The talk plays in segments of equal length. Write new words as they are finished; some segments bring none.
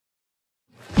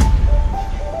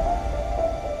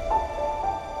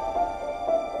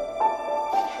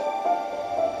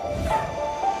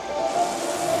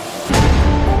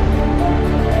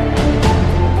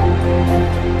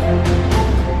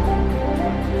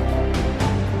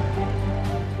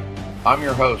I'm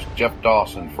your host, Jeff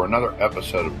Dawson, for another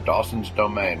episode of Dawson's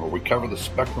Domain, where we cover the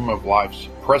spectrum of life's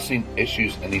pressing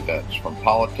issues and events, from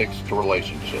politics to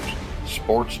relationships,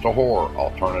 sports to horror,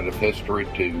 alternative history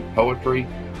to poetry,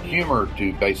 humor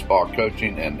to baseball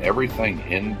coaching, and everything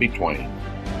in between.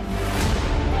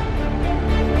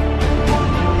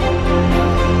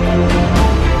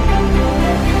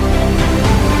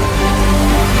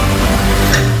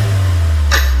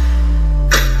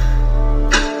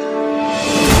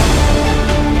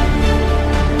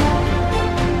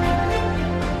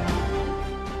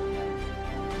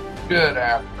 Good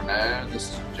afternoon.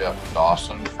 This is Jeff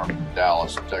Dawson from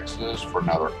Dallas, Texas, for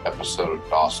another episode of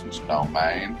Dawson's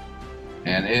Domain.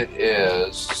 And it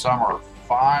is summer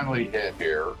finally hit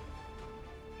here.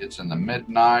 It's in the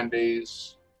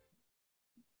mid-90s.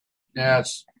 Yeah,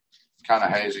 it's kind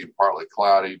of hazy, partly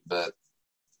cloudy, but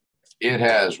it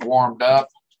has warmed up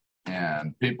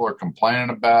and people are complaining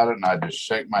about it. And I just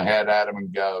shake my head at them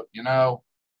and go, you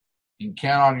can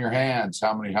count on your hands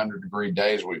how many 100-degree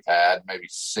days we've had, maybe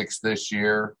 6 this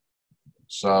year.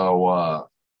 So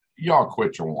y'all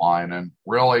quit your whining.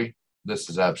 Really, this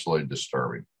is absolutely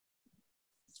disturbing.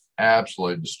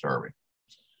 Absolutely disturbing.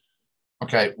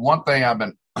 Okay, one thing I've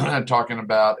been talking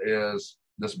about is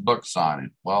this book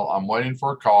signing. Well, I'm waiting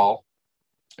for a call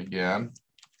again,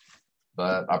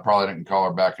 but I probably didn't call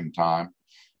her back in time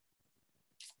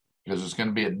because it's going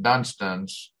to be at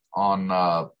Dunstan's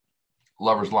on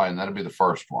Lover's Lane. That'll be the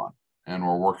first one. And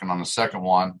we're working on the second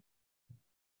one.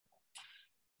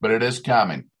 But it is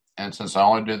coming. And since I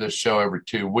only do this show every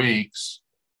 2 weeks,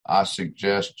 I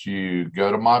suggest you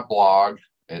go to my blog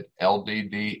at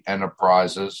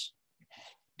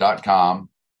lddenterprises.com.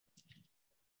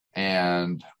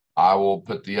 And I will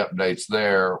put the updates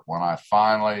there when I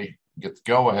finally get the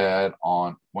go-ahead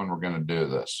on when we're going to do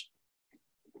this.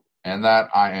 And that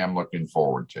I am looking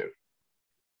forward to.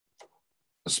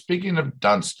 Speaking of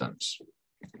Dunstan's,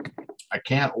 I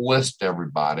can't list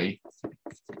everybody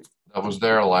that was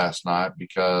there last night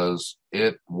because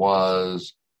it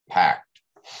was packed.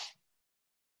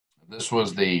 This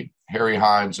was the Harry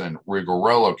Hines and Regal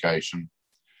Row location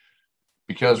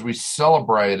because we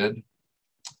celebrated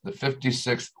the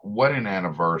 56th wedding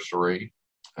anniversary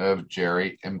of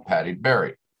Jerry and Patty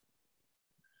Berry.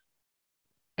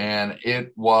 And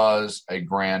it was a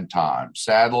grand time.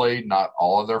 Sadly, not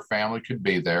all of their family could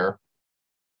be there.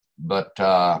 But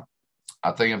I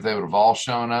think if they would have all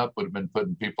shown up, would have been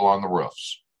putting people on the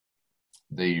roofs.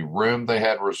 The room they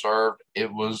had reserved,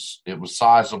 it was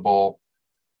sizable,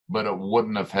 but it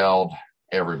wouldn't have held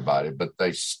everybody. But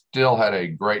they still had a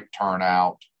great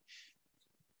turnout.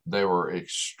 They were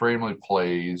extremely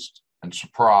pleased and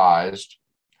surprised,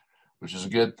 which is a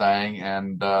good thing.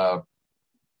 And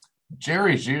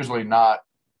Jerry's usually not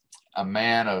a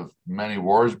man of many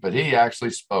words, but he actually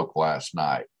spoke last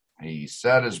night. He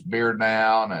set his beer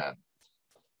down and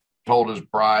told his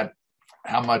bride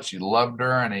how much he loved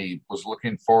her, and he was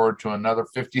looking forward to another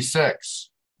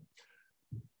 56.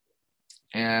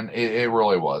 And it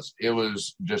really was. It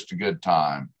was just a good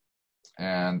time.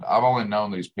 And I've only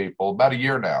known these people about a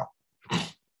year now,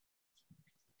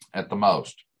 at the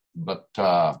most. But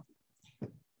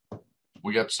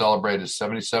we got to celebrate his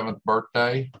 77th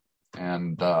birthday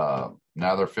and now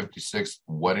their 56th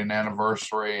wedding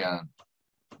anniversary. And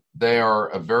they are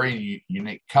a very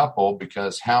unique couple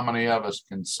because how many of us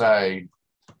can say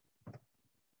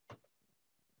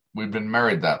we've been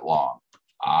married that long?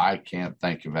 I can't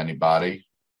think of anybody,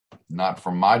 not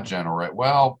from my generation.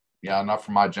 Well, yeah, not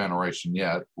from my generation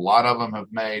yet. A lot of them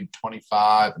have made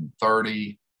 25 and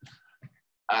 30.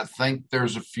 I think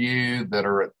there's a few that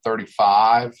are at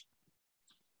 35.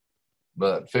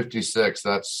 But 56,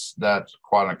 that's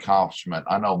quite an accomplishment.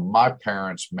 I know my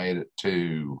parents made it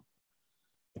to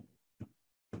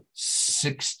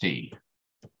 60.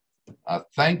 I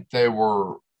think they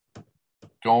were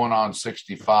going on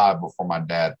 65 before my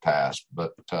dad passed,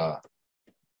 but that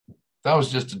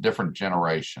was just a different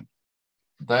generation.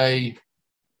 They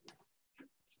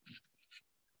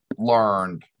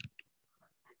learned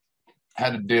how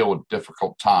to deal with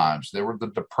difficult times. They were the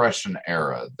Depression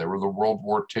era. They were the World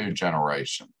War II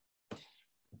generation.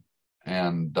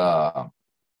 And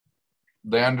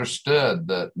they understood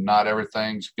that not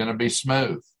everything's going to be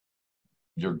smooth.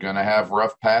 You're going to have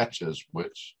rough patches,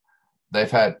 which they've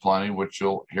had plenty, which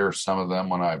you'll hear some of them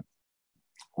when I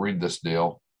read this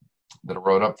deal that I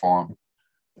wrote up for them.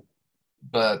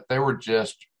 But they were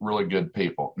just really good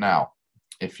people. Now,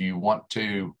 if you want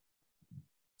to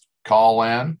call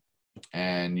in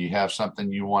and you have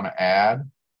something you want to add,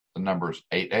 the number is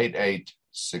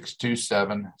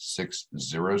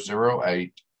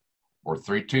 888-627-6008. or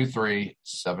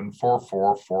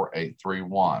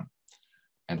 323-744-4831.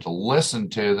 And to listen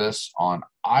to this on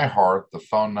iHeart, the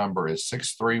phone number is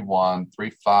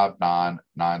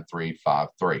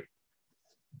 631-359-9353.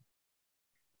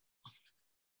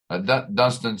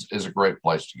 Dawsons is a great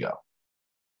place to go.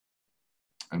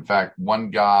 In fact, one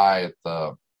guy at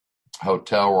the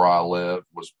hotel where I live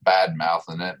was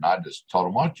bad-mouthing it, and I just told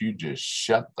him, why don't you just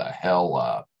shut the hell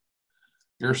up?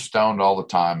 You're stoned all the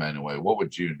time anyway. What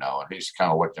would you know? And he's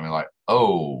kind of looked at me like,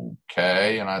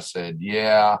 okay. And I said,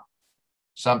 yeah,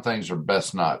 some things are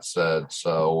best not said.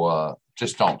 So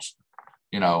just don't,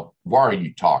 why are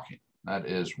you talking? That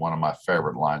is one of my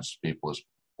favorite lines to people is,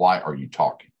 why are you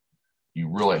talking? You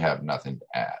really have nothing to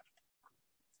add.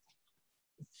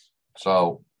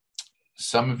 So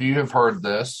some of you have heard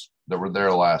this that were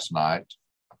there last night,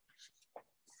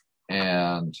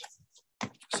 and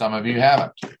some of you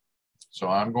haven't. So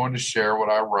I'm going to share what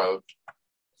I wrote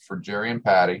for Jerry and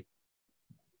Patty.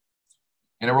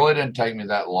 And it really didn't take me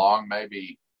that long,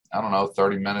 maybe,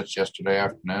 30 minutes yesterday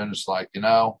afternoon. It's like,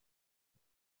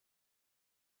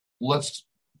 let's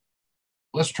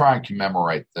try and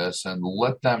commemorate this and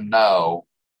let them know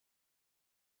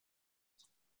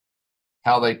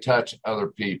how they touch other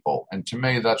people. And to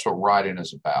me, that's what writing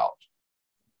is about.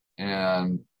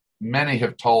 And many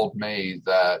have told me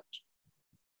that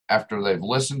after they've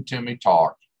listened to me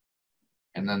talk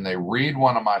and then they read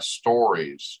one of my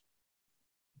stories,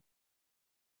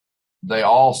 they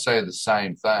all say the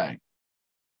same thing.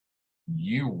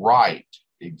 You write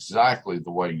exactly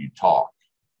the way you talk.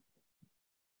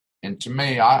 And to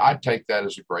me, I take that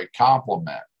as a great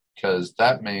compliment, because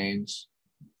that means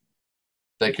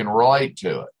they can relate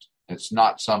to it. It's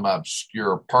not some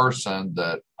obscure person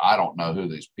that I don't know who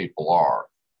these people are.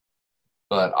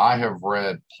 But I have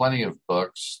read plenty of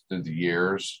books through the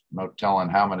years, no telling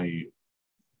how many,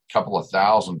 couple of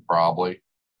thousand probably.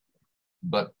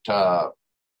 But I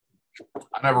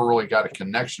never really got a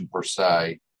connection per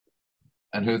se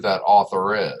and who that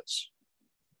author is.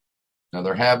 Now,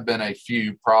 there have been a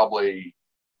few, probably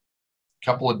a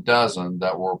couple of dozen,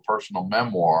 that were personal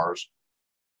memoirs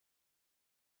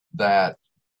that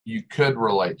you could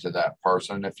relate to that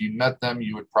person. If you met them,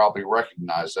 you would probably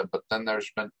recognize them. But then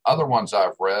there's been other ones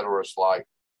I've read where it's like,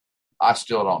 I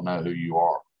still don't know who you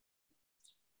are.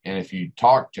 And if you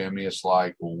talk to me, it's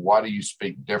like, well, why do you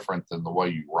speak different than the way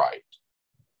you write?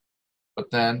 But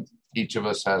then each of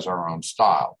us has our own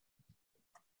style.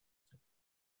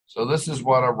 So this is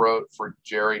what I wrote for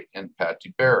Jerry and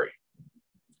Patty Berry.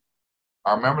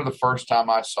 I remember the first time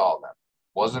I saw them.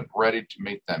 Wasn't ready to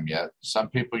meet them yet. Some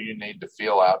people you need to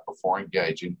feel out before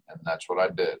engaging, and that's what I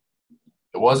did.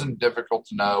 It wasn't difficult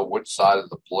to know which side of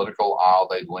the political aisle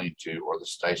they leaned to or the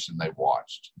station they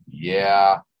watched.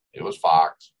 Yeah, it was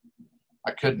Fox.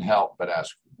 I couldn't help but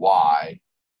ask why.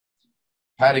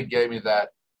 Patty gave me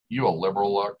that, you a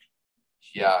liberal look.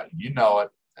 Yeah, you know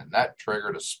it, and that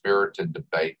triggered a spirited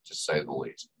debate, to say the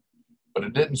least. But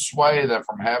it didn't sway them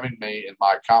from having me and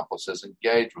my accomplices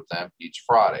engage with them each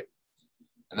Friday.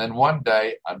 And then one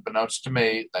day, unbeknownst to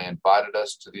me, they invited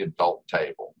us to the adult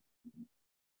table.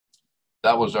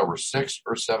 That was over 6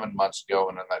 or 7 months ago,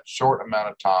 and in that short amount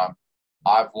of time,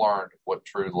 I've learned what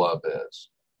true love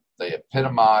is. They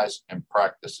epitomize and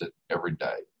practice it every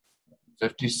day.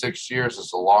 56 years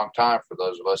is a long time for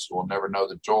those of us who will never know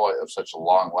the joy of such a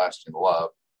long-lasting love.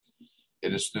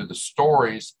 It is through the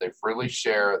stories they freely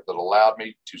share that allowed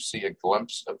me to see a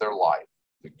glimpse of their life,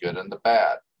 the good and the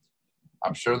bad.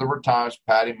 I'm sure there were times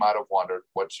Patty might have wondered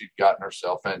what she'd gotten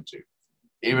herself into,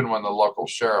 even when the local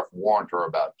sheriff warned her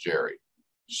about Jerry.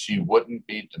 She wouldn't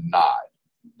be denied.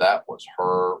 That was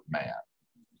her man.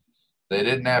 They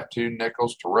didn't have 2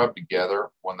 nickels to rub together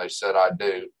when they said I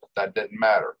do, but that didn't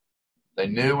matter. They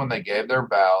knew when they gave their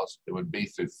vows, it would be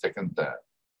through thick and thin.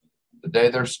 The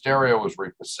day their stereo was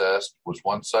repossessed was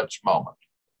one such moment.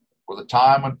 For the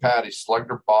time when Patty slugged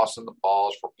her boss in the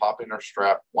balls for popping her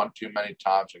strap one too many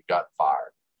times and got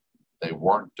fired. They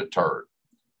weren't deterred.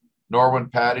 Nor when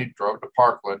Patty drove to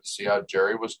Parkland to see how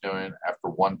Jerry was doing after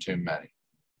one too many.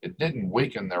 It didn't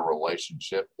weaken their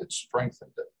relationship, it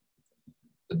strengthened it.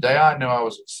 The day I knew I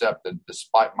was accepted,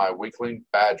 despite my weakling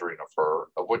badgering of her,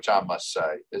 of which I must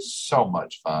say is so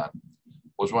much fun,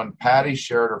 was when Patty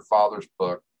shared her father's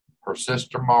book, her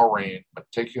sister Maureen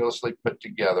meticulously put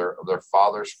together of their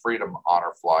father's Freedom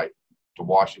Honor flight to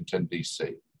Washington,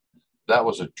 D.C. That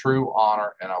was a true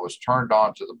honor, and I was turned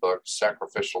on to the book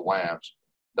Sacrificial Lambs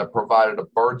that provided a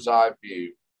bird's eye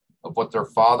view of what their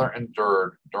father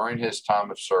endured during his time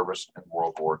of service in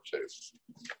World War II.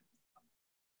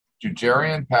 To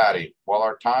Jerry and Patty, while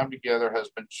our time together has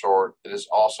been short, it has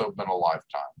also been a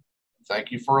lifetime.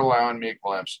 Thank you for allowing me a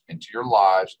glimpse into your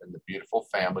lives and the beautiful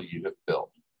family you have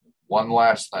built. One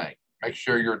last thing. Make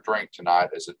sure your drink tonight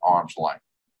is at arm's length.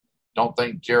 Don't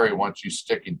think Jerry wants you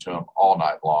sticking to him all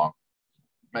night long.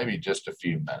 Maybe just a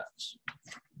few minutes.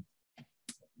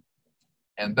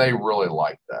 And they really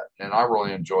liked that. And I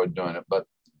really enjoyed doing it. But,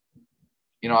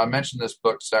 I mentioned this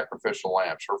book, Sacrificial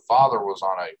Lambs. Her father was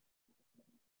on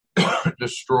a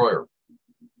destroyer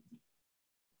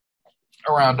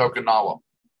around Okinawa.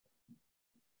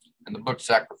 And the book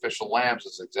Sacrificial Lambs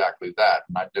is exactly that.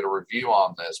 And I did a review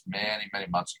on this many, many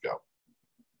months ago.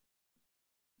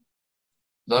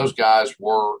 Those guys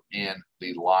were in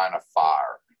the line of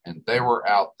fire, and they were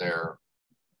out there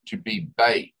to be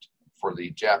bait for the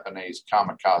Japanese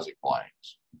kamikaze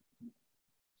planes.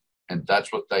 And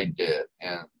that's what they did.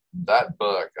 And that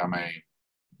book,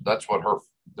 that's what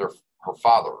her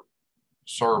father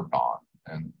served on.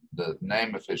 And the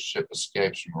name of his ship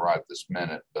escapes me right this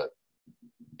minute, but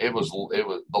it was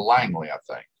the Langley, I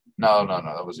think. No,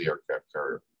 that was the aircraft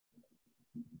carrier.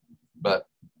 But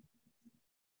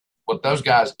what those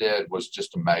guys did was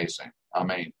just amazing.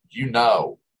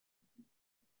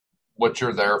 What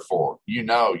you're there for. You've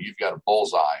got a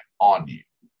bullseye on you.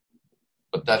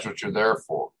 But that's what you're there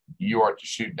for. You are to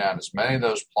shoot down as many of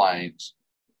those planes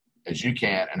as you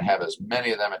can and have as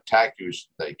many of them attack you as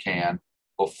they can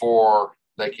before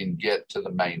they can get to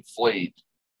the main fleet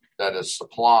that is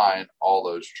supplying all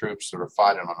those troops that are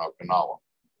fighting on Okinawa.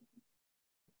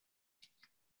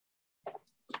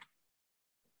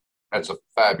 That's a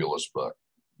fabulous book.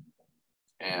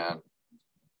 And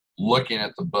looking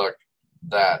at the book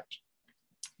that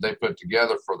they put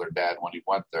together for their dad when he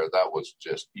went there, that was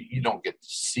just, you don't get to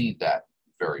see that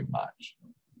very much.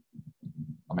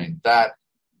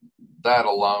 That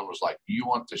alone was like, you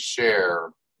want to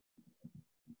share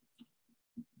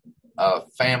a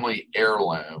family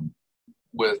heirloom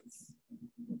with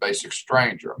a basic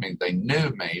stranger. They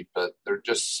knew me, but there are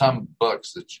just some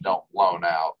books that you don't loan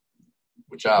out,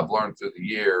 which I've learned through the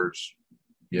years.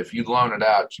 If you loan it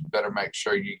out, you better make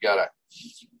sure you got a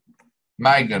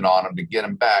magnet on them to get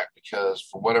them back, because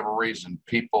for whatever reason,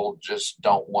 people just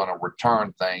don't want to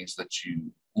return things that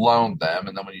you loaned them.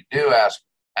 And then when you do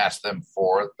ask them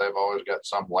for it, they've always got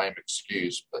some lame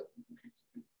excuse. But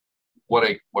what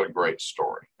a great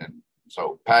story. And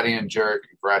so Patty and Jerry,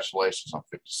 congratulations on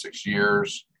 56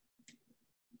 years.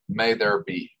 May there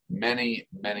be many,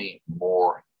 many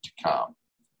more to come.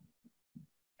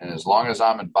 And as long as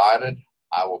I'm invited,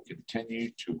 I will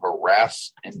continue to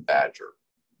harass and badger,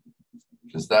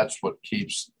 because that's what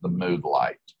keeps the mood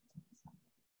light.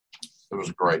 It was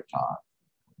a great time.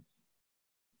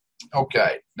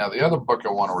 Okay, now the other book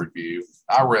I want to review,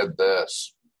 I read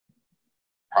this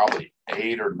probably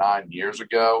 8 or 9 years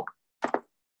ago.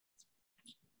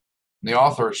 The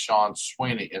author is Sean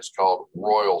Sweeney. It's called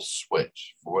Royal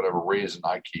Switch. For whatever reason,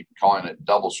 I keep calling it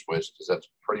Double Switch, because that's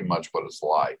pretty much what it's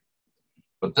like.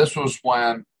 But this was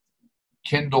when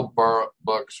Kindle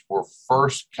books were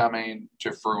first coming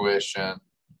to fruition.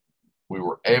 We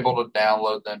were able to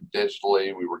download them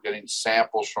digitally. We were getting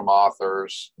samples from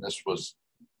authors. It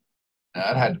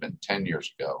had to have been 10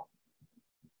 years ago.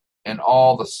 And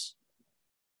all this,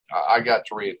 I got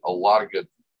to read a lot of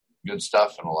good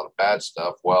stuff and a lot of bad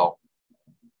stuff. Well,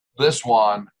 this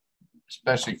one,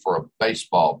 especially for a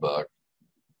baseball book,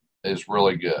 is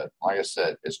really good. Like I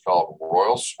said, it's called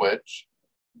Royal Switch,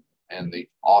 and the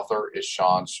author is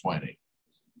Sean Sweeney.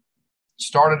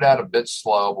 Started out a bit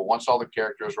slow, but once all the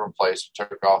characters were in place, it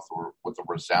took off with a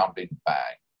resounding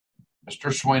bang.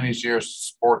 Mr. Sweeney's years as a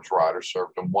sports writer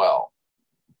served him well.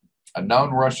 A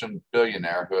known Russian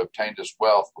billionaire who obtained his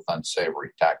wealth with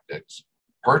unsavory tactics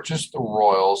purchased the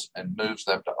Royals and moves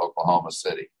them to Oklahoma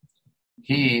City.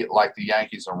 He, like the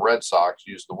Yankees and Red Sox,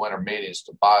 used the winter meetings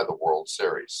to buy the World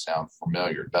Series. Sound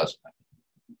familiar, doesn't it?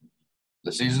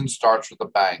 The season starts with a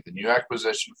bang. The new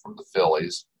acquisition from the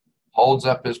Phillies holds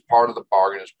up his part of the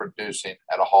bargain, is producing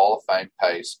at a Hall of Fame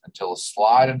pace until a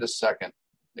slide into second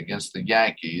against the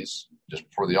Yankees just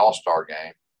before the All-Star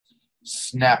game,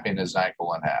 snapping his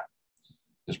ankle in half.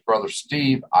 His brother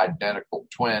Steve, identical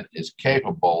twin, is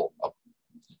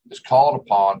called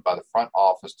upon by the front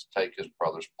office to take his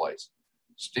brother's place.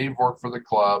 Steve worked for the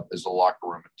club as a locker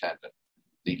room attendant.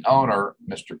 The owner,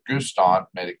 Mr. Guston,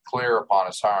 made it clear upon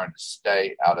his hiring to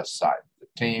stay out of sight. The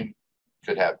team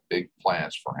could have big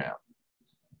plans for him.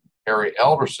 Harry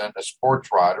Elderson, a sports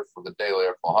writer for the Daily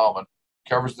Oklahoman,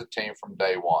 covers the team from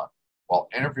day one. While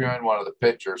interviewing one of the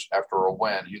pitchers after a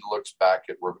win, he looks back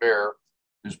at Rivera,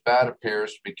 whose bat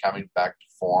appears to be coming back to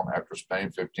form after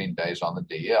spending 15 days on the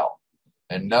DL,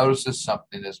 and notices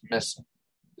something is missing.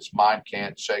 His mind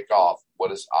can't shake off what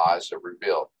his eyes have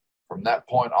revealed. From that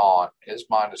point on, his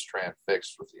mind is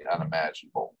transfixed with the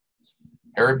unimaginable.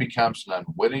 Harry becomes an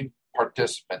unwitting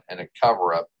participant in a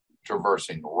cover-up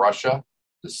traversing Russia,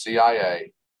 the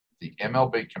CIA, the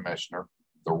MLB commissioner,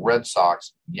 the Red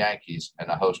Sox, Yankees, and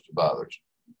a host of others.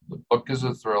 The book is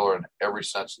a thriller in every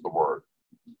sense of the word.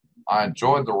 I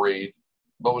enjoyed the read,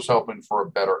 but was hoping for a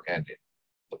better ending.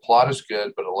 The plot is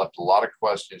good, but it left a lot of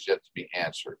questions yet to be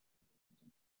answered.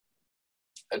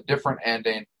 A different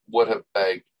ending would have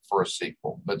begged for a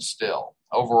sequel, but still,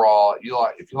 overall,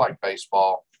 if you like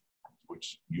baseball,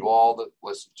 which you all that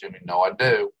listen to me know I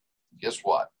do, guess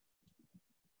what?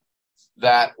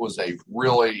 That was a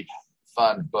really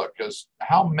fun book, because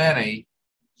how many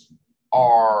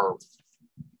are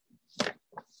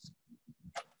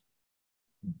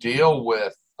deal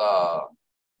with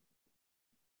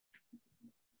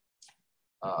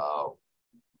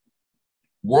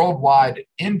worldwide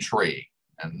intrigue,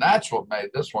 and that's what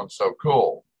made this one so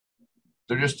cool.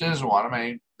 There just is one. I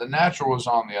mean, The Natural was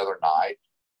on the other night,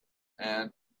 and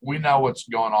we know what's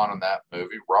going on in that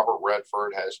movie. Robert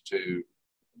Redford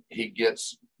he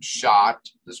gets shot.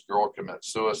 This girl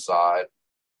commits suicide.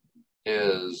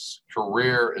 His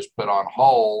career is put on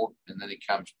hold, and then he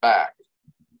comes back.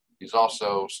 He's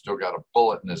also still got a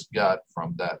bullet in his gut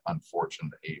from that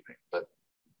unfortunate evening. But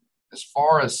as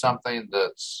far as something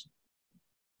that's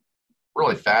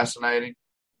really fascinating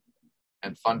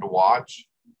and fun to watch,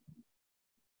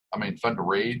 fun to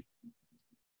read,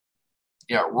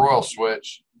 yeah, Royal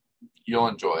Switch, you'll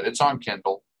enjoy it. It's on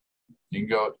Kindle. You can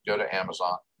go to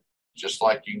Amazon, just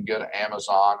like you can go to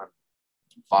Amazon and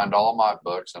find all of my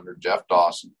books under Jeff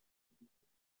Dawson.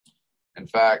 In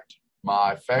fact,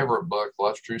 my favorite book,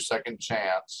 Love's True Second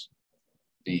Chance,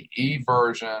 the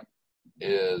e-version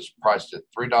is priced at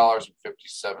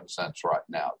 $3.57 right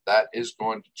now. That is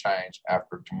going to change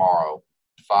after tomorrow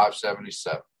to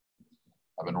 $5.77.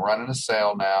 I've been running a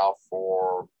sale now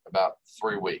for about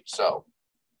 3 weeks. So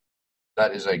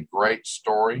that is a great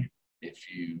story. If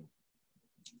you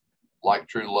like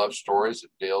true love stories,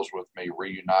 it deals with me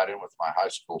reuniting with my high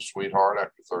school sweetheart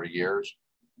after 30 years,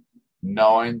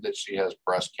 knowing that she has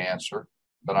breast cancer,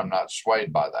 but I'm not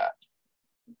swayed by that.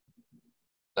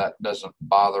 That doesn't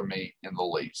bother me in the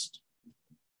least.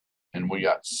 And we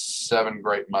got 7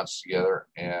 great months together.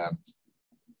 And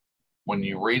when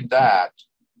you read that,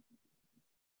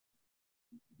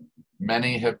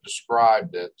 many have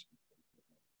described it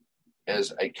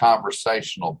as a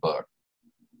conversational book.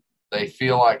 They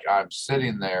feel like I'm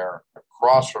sitting there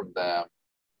across from them,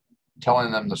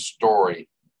 telling them the story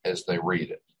as they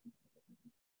read it.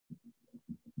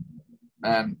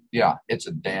 And yeah, it's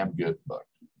a damn good book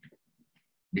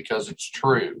because it's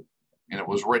true and it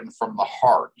was written from the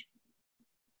heart.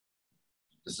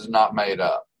 This is not made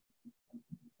up.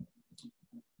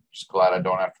 Just glad I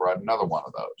don't have to write another one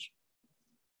of those.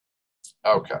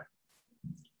 Okay.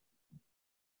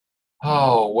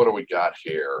 Oh, what do we got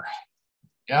here?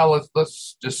 Yeah,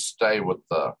 let's just stay with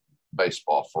the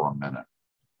baseball for a minute.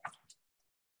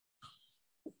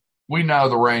 We know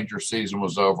the Ranger season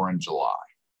was over in July.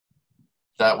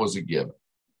 That was a given.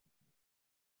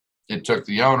 It took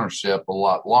the ownership a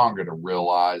lot longer to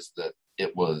realize that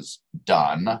it was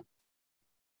done,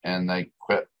 and they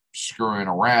quit screwing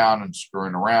around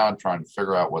trying to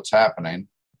figure out what's happening,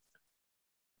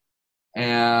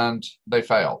 and they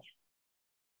failed.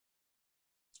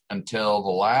 Until the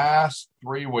last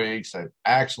 3 weeks, I've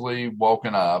actually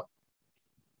woken up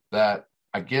that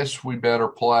I guess we better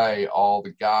play all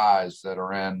the guys that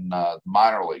are in the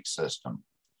minor league system.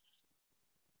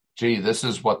 Gee, this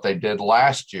is what they did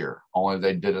last year, only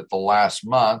they did it the last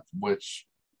month, which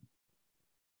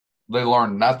they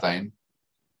learned nothing.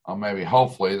 Or maybe,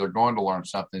 hopefully, they're going to learn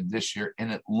something this year, and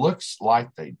it looks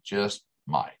like they just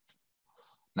might.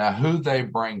 Now, who they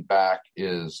bring back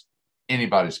is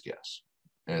anybody's guess.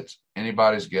 It's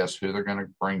anybody's guess who they're going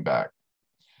to bring back.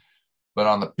 But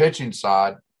on the pitching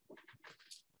side,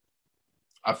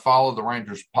 I follow the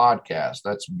Rangers podcast.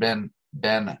 That's Ben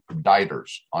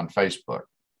Deiters on Facebook.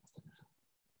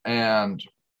 And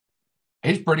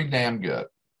he's pretty damn good.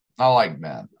 I like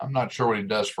Ben. I'm not sure what he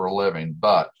does for a living,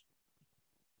 but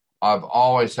I've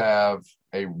always have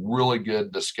a really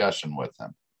good discussion with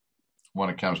him when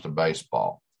it comes to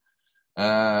baseball.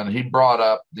 And he brought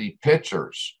up the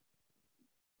pitchers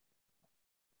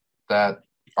that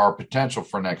are potential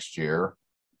for next year,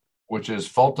 which is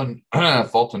Fulton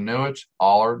Newich,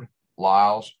 Allard,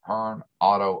 Lyles, Hearn,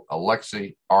 Otto,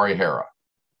 Alexi, Arihara.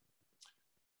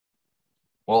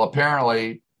 Well,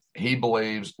 apparently he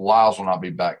believes Lyles will not be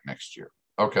back next year.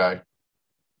 Okay,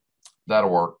 that'll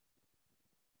work.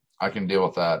 I can deal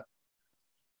with that.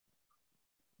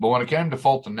 But when it came to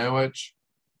Fulton Newich,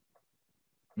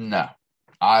 No,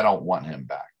 I don't want him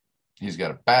back. He's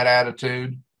got a bad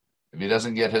attitude. If he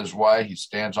doesn't get his way, he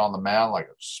stands on the mound like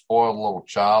a spoiled little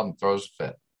child and throws a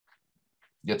fit.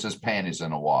 Gets his panties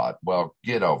in a wad. Well,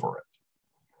 get over it.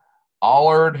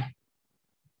 Allard,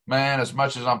 man, as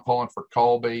much as I'm pulling for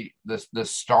Colby, this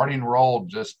starting role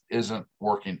just isn't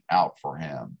working out for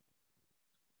him.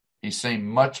 He seemed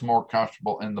much more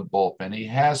comfortable in the bullpen. He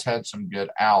has had some good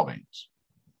outings.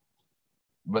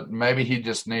 But maybe he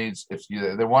just needs, if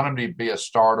they want him to be a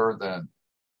starter, then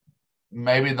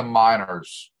maybe the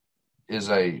minors is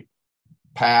a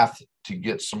path to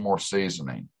get some more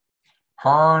seasoning.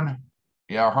 Hearn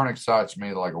excites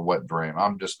me like a wet dream.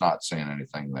 I'm just not seeing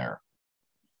anything there.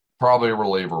 Probably a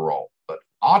reliever role. But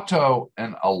Otto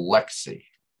and Alexi.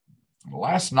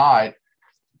 Last night,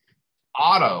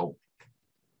 Otto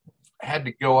had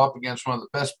to go up against one of the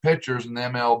best pitchers in the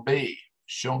MLB,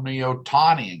 Shohei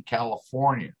Ohtani in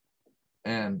California.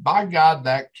 And by God,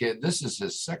 that kid, this is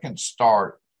his second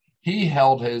start. He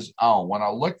held his own. When I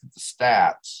looked at the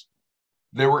stats,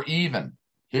 they were even.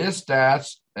 His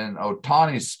stats and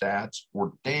Ohtani's stats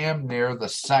were damn near the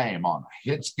same on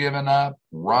hits given up,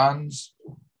 runs,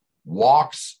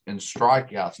 walks, and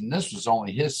strikeouts. And this was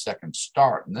only his second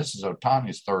start. And this is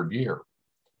Ohtani's third year.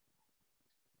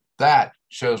 That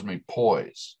shows me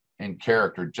poise and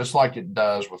character, just like it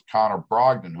does with Connor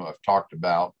Brogdon, who I've talked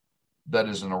about, that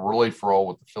is in a relief role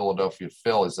with the Philadelphia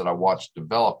Phillies that I watched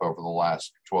develop over the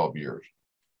last 12 years.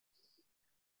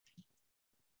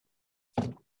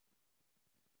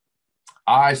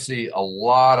 I see a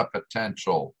lot of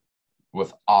potential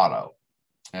with Otto,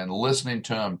 and listening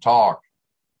to him talk,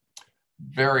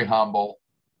 very humble,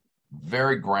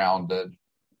 very grounded,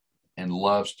 and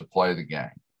loves to play the game.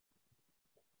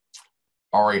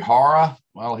 Arihara,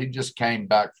 well, he just came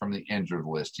back from the injured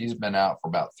list. He's been out for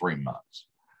about 3 months.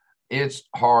 It's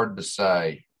hard to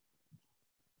say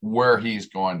where he's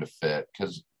going to fit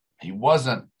because he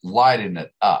wasn't lighting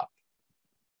it up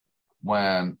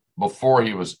before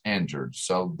he was injured.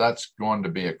 So that's going to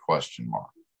be a question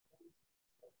mark.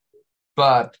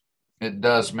 But it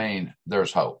does mean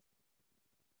there's hope.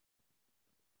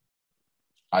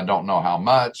 I don't know how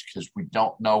much because we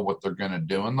don't know what they're going to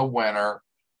do in the winter.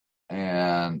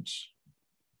 And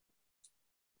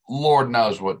Lord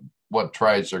knows what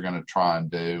trades they're going to try and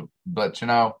do. But,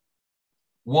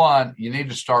 one, you need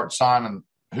to start signing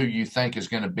who you think is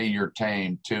going to be your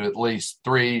team to at least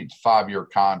 3 to 5 year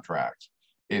contracts.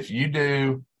 If you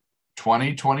do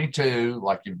 2022,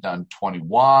 like you've done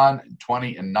 21 and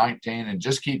 20 and 19, and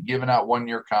just keep giving out 1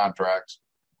 year contracts,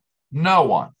 no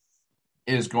one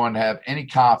is going to have any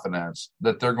confidence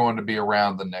that they're going to be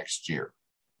around the next year.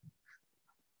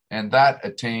 And that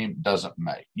a team doesn't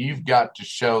make. You've got to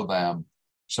show them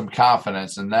some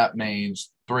confidence, and that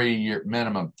means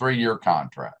minimum 3 year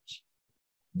contracts.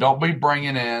 Don't be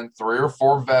bringing in 3 or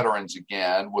 4 veterans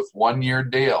again with 1 year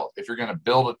deal. If you're going to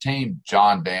build a team,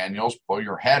 John Daniels, pull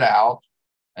your head out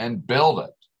and build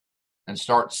it and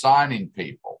start signing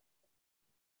people.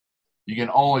 You can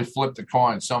only flip the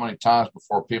coin so many times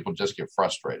before people just get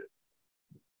frustrated.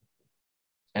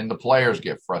 And the players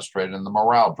get frustrated and the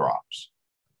morale drops.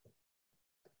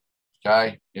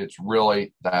 Okay? It's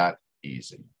really that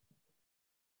easy.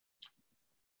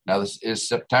 Now, this is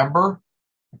September,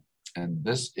 and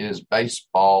this is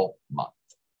baseball month.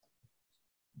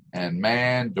 And,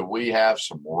 man, do we have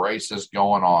some races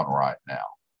going on right now.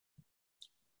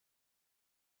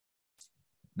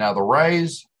 Now, the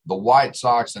Rays, the White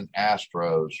Sox, and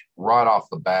Astros, right off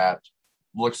the bat,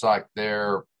 looks like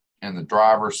they're in the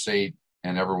driver's seat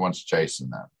and everyone's chasing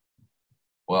them.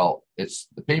 Well, it's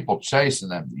the people chasing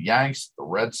them, the Yanks, the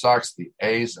Red Sox, the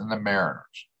A's, and the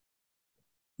Mariners.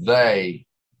 They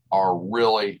are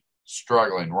really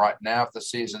struggling. Right now, if the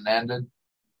season ended,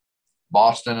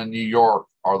 Boston and New York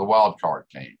are the wild card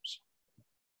teams.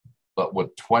 But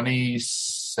with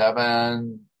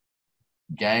 27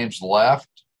 games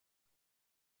left,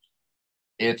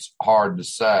 it's hard to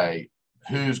say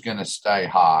who's going to stay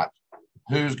hot,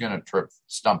 who's going to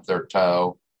stump their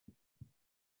toe,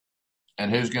 and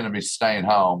who's going to be staying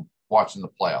home watching the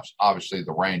playoffs. Obviously,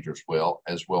 the Rangers will,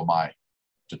 as will my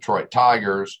Detroit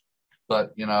Tigers.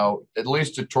 But, at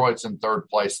least Detroit's in third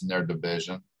place in their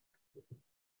division,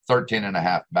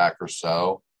 13.5 back or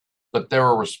so. But they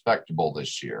were respectable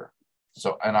this year.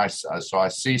 So I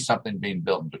see something being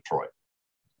built in Detroit.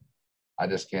 I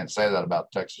just can't say that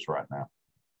about Texas right now.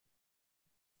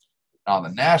 On the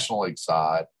National League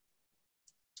side,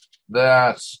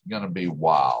 that's going to be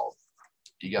wild.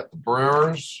 You got the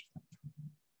Brewers,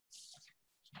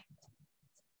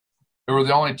 who are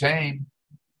the only team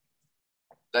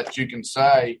that you can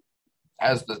say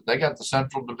they got the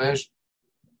Central Division.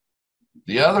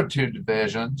 The other two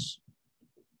divisions,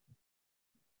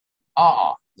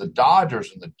 the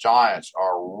Dodgers and the Giants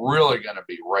are really going to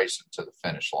be racing to the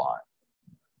finish line.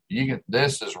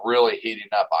 This is really heating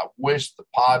up. I wish the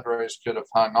Padres could have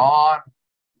hung on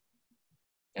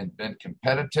and been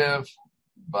competitive,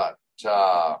 but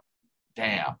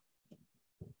damn,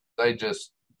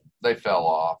 they fell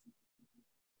off.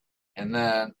 And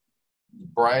then the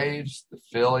Braves, the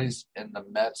Phillies, and the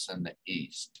Mets in the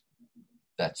East.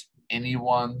 That's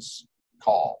anyone's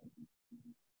call.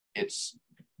 It's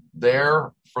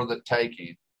there for the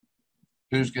taking.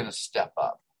 Who's going to step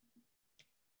up?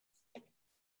 Of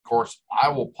course, I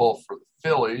will pull for the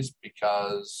Phillies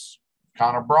because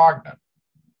Connor Brogdon,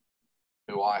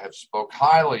 who I have spoke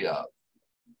highly of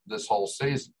this whole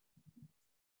season.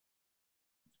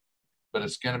 But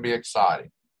it's going to be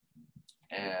exciting.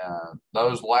 And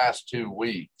those last 2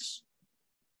 weeks,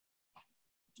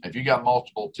 if you got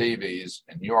multiple TVs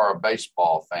and you are a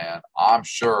baseball fan, I'm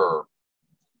sure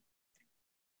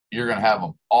you're going to have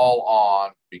them all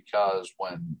on, because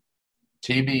when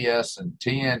TBS and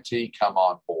TNT come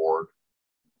on board,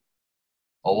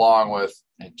 along with,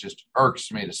 it just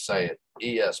irks me to say it,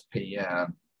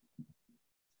 ESPN,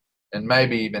 and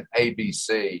maybe even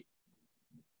ABC,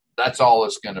 that's all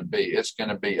it's going to be. It's going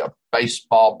to be a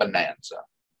baseball bonanza.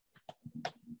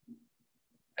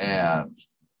 And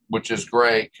which is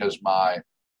great, because my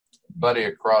buddy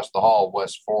across the hall,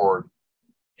 Wes Ford,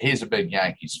 he's a big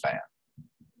Yankees fan.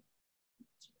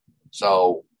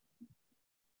 So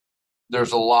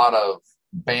there's a lot of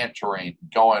bantering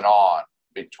going on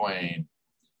between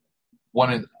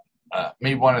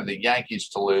me wanting the Yankees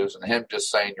to lose and him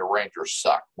just saying your Rangers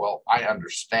suck. Well, I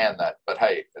understand that, but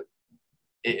hey,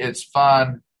 it's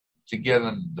fun to get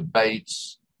into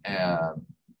debates and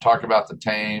talk about the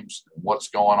teams, what's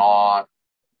going on,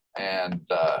 and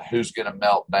who's going to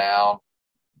melt down.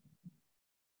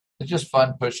 It's just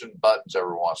fun pushing buttons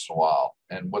every once in a while.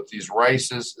 And with these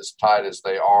races as tight as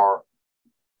they are,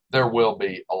 there will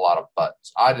be a lot of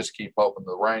buttons. I just keep hoping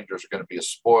the Rangers are going to be a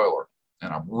spoiler,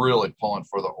 and I'm really pulling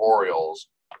for the Orioles.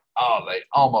 Oh, they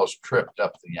almost tripped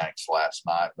up the Yanks last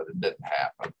night, but it didn't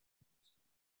happen.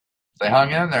 They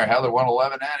hung in there. Hell, they won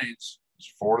 11 innings.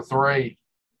 It's 4-3.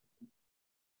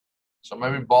 So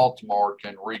maybe Baltimore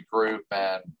can regroup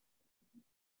and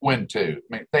win 2.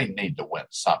 I mean, they need to win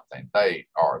something. They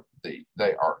are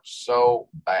so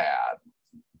bad.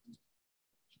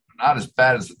 Not as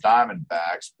bad as the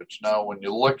Diamondbacks, but when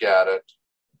you look at it,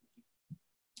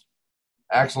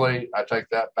 actually, I take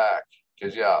that back,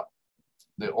 because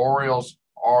the Orioles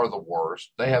are the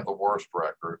worst. They have the worst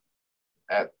record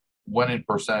at winning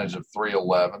percentage of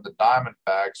 .311. The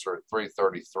Diamondbacks are at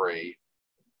 .333.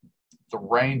 The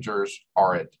Rangers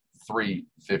are at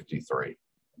 .353.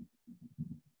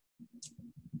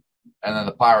 And then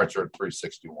the Pirates are at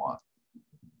 .361.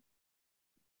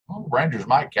 Well, Rangers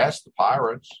might catch the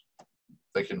Pirates.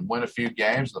 They can win a few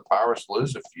games, the Pirates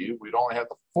lose a few. We'd only have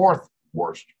the 4th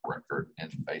worst record in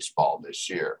baseball this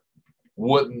year.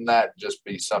 Wouldn't that just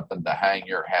be something to hang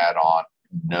your hat on?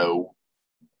 No.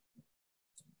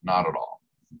 Not at all.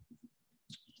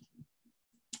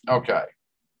 Okay.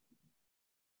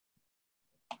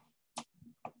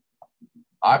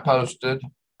 I posted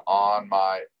on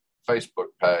my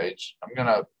Facebook page, I'm going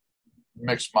to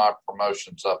mix my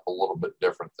promotions up a little bit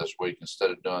different this week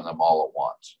instead of doing them all at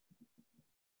once.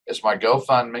 It's my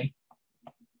GoFundMe,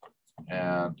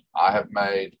 and I have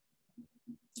made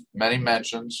many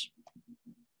mentions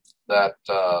that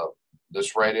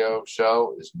this radio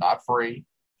show is not free.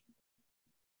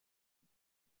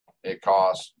 It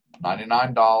costs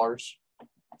 $99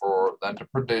 for them to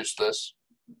produce this.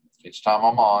 Each time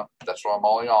I'm on, that's why I'm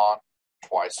only on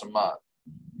twice a month.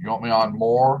 You want me on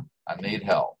more? I need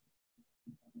help.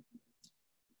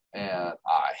 And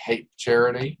I hate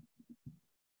charity.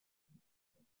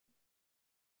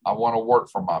 I want to work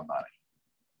for my money.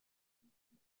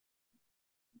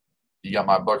 You got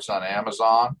my books on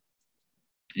Amazon.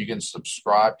 You can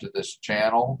subscribe to this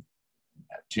channel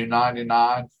at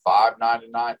 $2.99,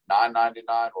 $5.99,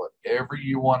 $9.99, whatever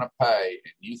you want to pay,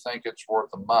 and you think it's worth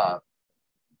a month,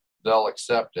 they'll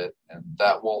accept it, and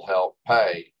that will help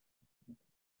pay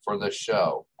for this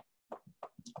show.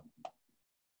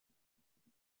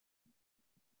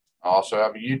 I also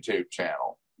have a YouTube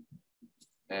channel,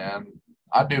 and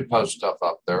I do post stuff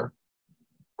up there,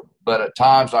 but at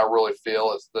times I really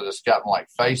feel that it's gotten like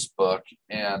Facebook,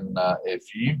 and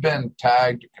if you've been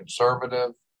tagged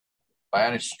conservative by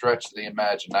any stretch of the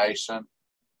imagination,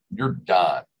 you're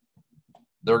done.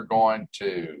 They're going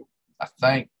to, I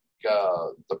think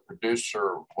the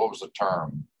producer, what was the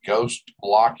term? Ghost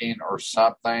blocking or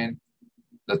something.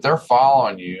 that they're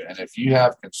following you. And if you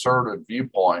have conservative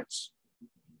viewpoints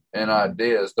and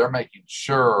ideas, they're making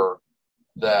sure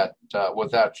that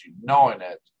without you knowing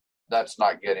it, that's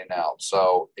not getting out.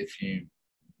 So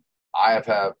I have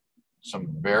had some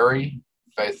very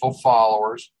faithful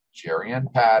followers. Jerry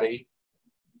and Patty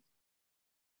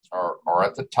are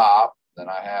at the top. Then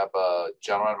I have a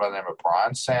gentleman by the name of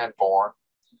Brian Sanborn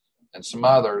and some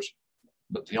others.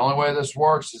 But the only way this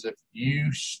works is if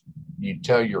you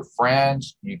tell your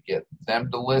friends, you get them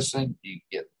to listen, you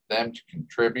get them to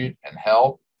contribute and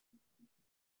help,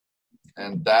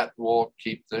 and that will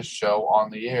keep this show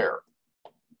on the air.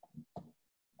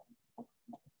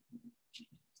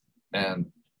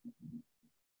 And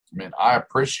I mean, I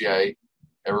appreciate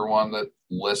everyone that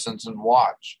listens and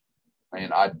watch. I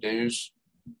mean, I do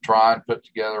try and put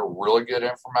together really good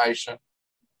information,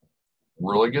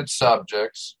 really good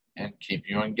subjects, and keep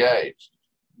you engaged.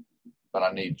 But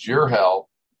I need your help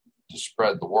to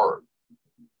spread the word.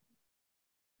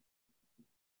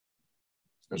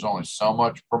 There's only so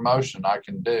much promotion I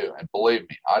can do. And believe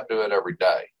me, I do it every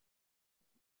day.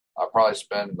 I probably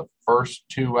spend the first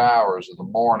 2 hours of the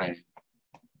morning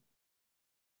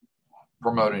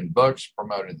promoting books,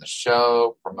 promoting the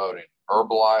show, promoting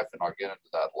Herbalife, and I'll get into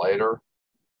that later.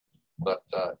 But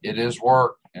it is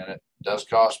work, and it does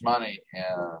cost money.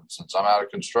 And since I'm out of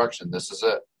construction, this is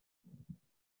it.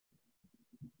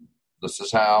 This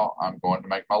is how I'm going to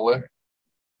make my living.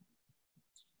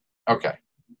 Okay.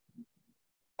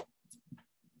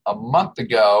 A month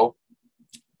ago,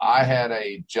 I had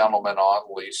a gentleman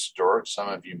on, Lee Stewart. Some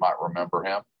of you might remember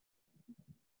him.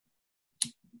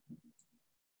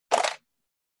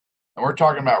 And we're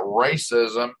talking about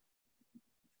racism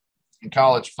in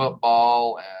college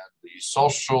football and the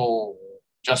social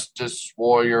justice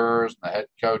warriors and the head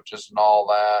coaches and all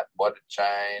that, what had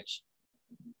changed.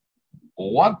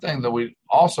 One thing that we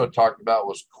also talked about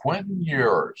was Quentin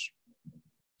Ewers.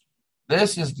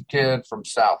 This is the kid from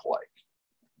Southlake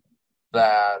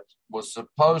that was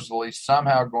supposedly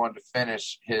somehow going to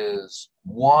finish his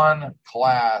one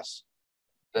class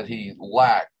that he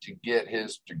lacked to get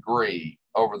his degree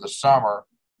over the summer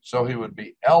so he would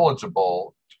be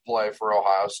eligible to play for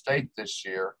Ohio State this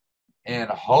year and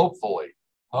hopefully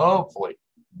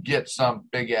get some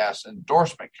big-ass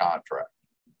endorsement contract.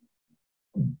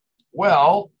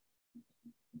 Well,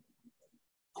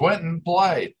 Quentin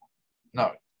played.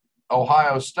 No,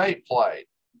 Ohio State played.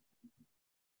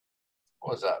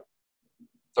 What was that?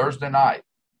 Thursday night.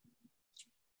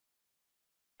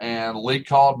 And Lee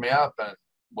called me up and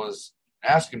was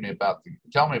asking me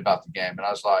tell me about the game. And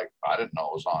I was like, I didn't know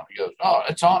it was on. He goes, oh,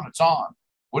 it's on.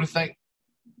 What do you think?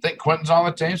 Think Quentin's on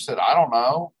the team? I said, I don't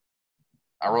know.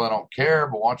 I really don't care,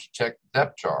 but why don't you check the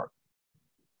depth chart?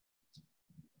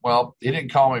 Well, he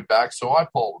didn't call me back, so I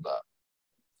pulled it up.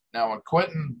 Now, when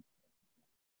Quentin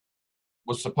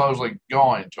was supposedly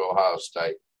going to Ohio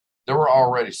State, there were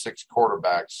already 6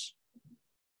 quarterbacks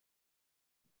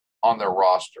on their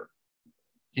roster.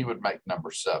 He would make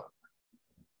number 7.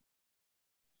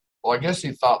 Well, I guess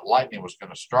he thought lightning was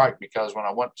going to strike because when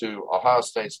I went to Ohio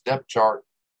State's depth chart,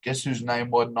 guess whose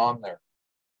name wasn't on there?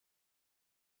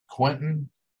 Quentin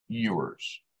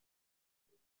Ewers.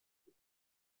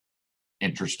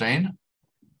 Interesting.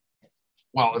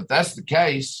 Well, if that's the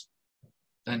case,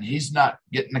 then he's not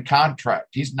getting a contract.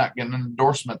 He's not getting an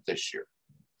endorsement this year.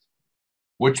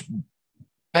 Which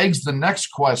begs the next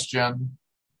question,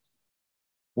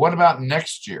 what about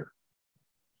next year?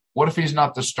 What if he's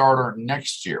not the starter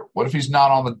next year? What if he's not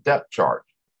on the depth chart?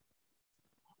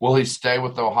 Will he stay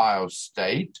with Ohio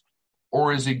State?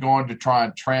 Or is he going to try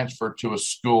and transfer to a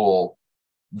school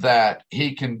that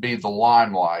he can be the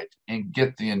limelight and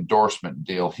get the endorsement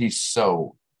deal he's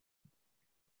so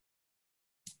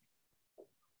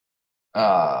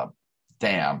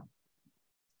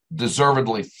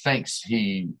deservedly thinks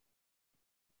he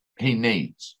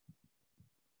needs?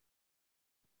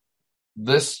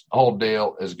 This whole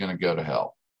deal is going to go to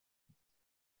hell.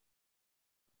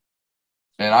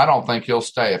 And I don't think he'll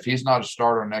stay. If he's not a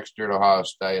starter next year at Ohio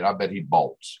State, I bet he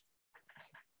bolts.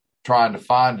 Trying to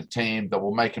find a team that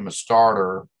will make him a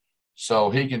starter so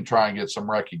he can try and get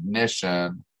some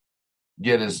recognition,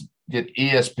 get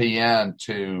ESPN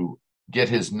to get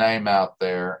his name out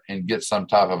there and get some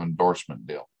type of endorsement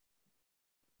deal.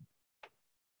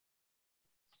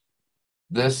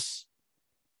 This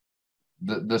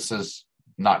is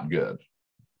not good.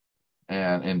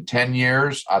 And in 10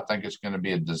 years, I think it's going to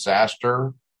be a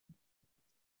disaster.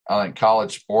 I think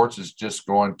college sports is just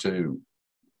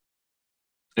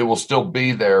it will still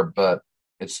be there, but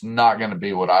it's not going to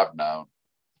be what I've known.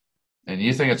 And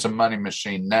you think it's a money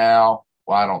machine now,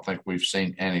 Well, I don't think we've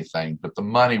seen anything, but the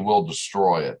money will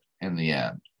destroy it in the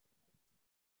end.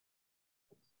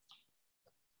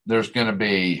 There's going to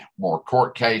be more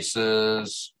court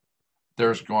cases.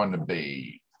 There's going to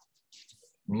be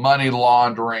money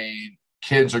laundering.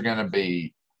 Kids are going to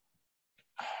be,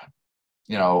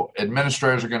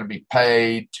 administrators are going to be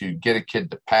paid to get a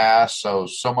kid to pass. So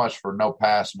much for no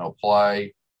pass, no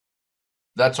play.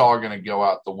 That's all going to go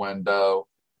out the window.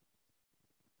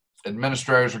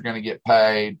 Administrators are going to get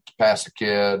paid to pass a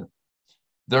kid.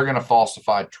 They're going to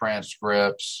falsify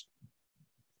transcripts.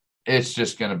 It's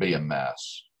just going to be a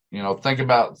mess. Think of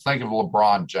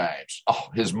LeBron James. Oh,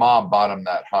 his mom bought him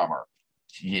that Hummer.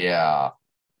 Yeah.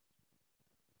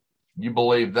 You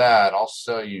believe that? I'll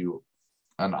sell you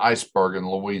an iceberg in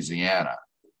Louisiana.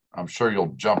 I'm sure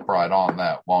you'll jump right on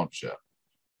that, won't you?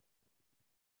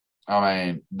 I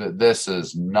mean, this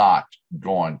is not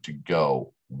going to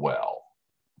go well.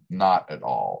 Not at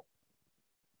all.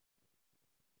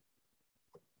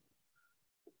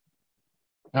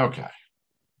 Okay.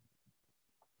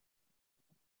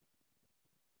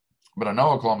 But I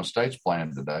know Oklahoma State's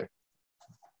playing today.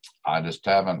 I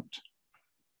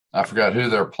forgot who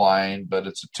they're playing, but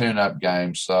it's a tune-up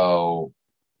game, so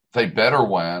they better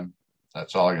win.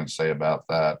 That's all I can say about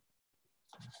that.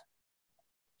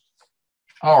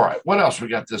 All right, what else we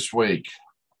got this week?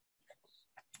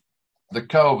 The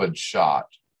COVID shot.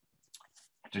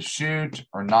 To shoot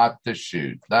or not to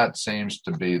shoot? That seems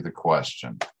to be the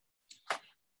question.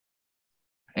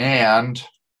 And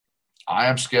I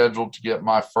am scheduled to get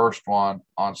my first one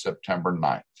on September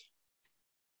 9th.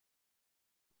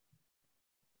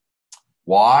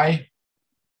 Why?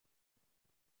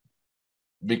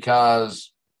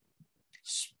 Because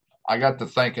I got to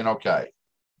thinking, okay,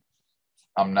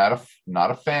 I'm not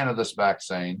a fan of this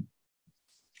vaccine.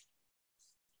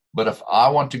 But if I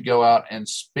want to go out and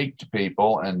speak to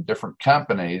people in different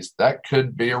companies, that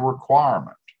could be a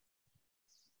requirement.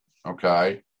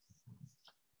 Okay.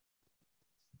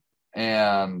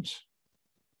 And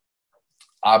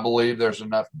I believe there's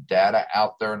enough data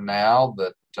out there now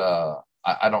that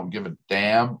I don't give a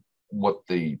damn what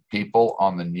the people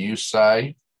on the news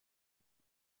say.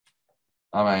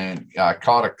 I mean, I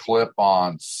caught a clip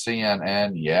on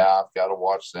CNN. Yeah, I've got to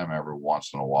watch them every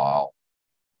once in a while.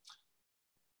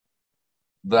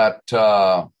 That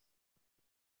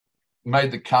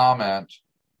made the comment,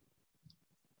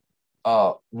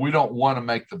 we don't want to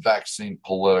make the vaccine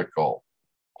political.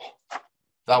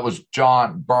 That was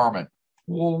John Berman.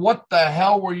 Well, what the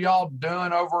hell were y'all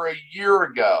doing over a year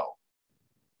ago?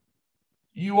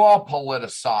 You all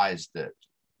politicized it.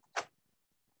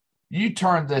 You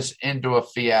turned this into a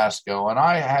fiasco. And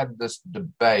I had this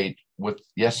debate with,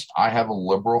 yes, I have a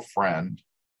liberal friend.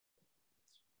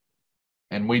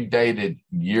 And we dated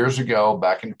years ago,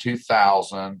 back in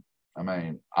 2000. I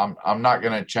mean, I'm not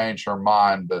going to change her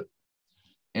mind, but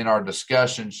in our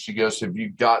discussions, she goes, have you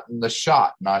gotten the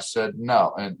shot? And I said,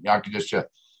 no. And I could just say,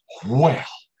 well,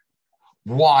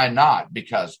 why not?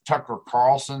 Because Tucker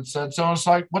Carlson said so. And it's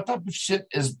like, what type of shit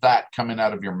is that coming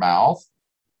out of your mouth?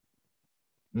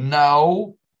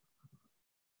 No,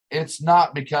 it's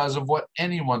not because of what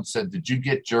anyone said. Did you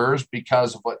get yours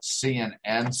because of what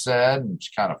CNN said? And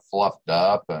she kind of fluffed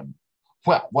up. And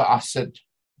well, I said,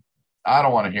 I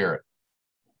don't want to hear it.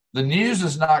 The news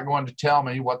is not going to tell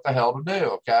me what the hell to do,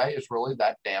 okay? It's really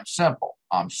that damn simple.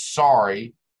 I'm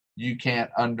sorry you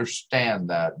can't understand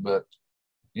that. But,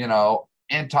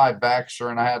 anti-vaxxer,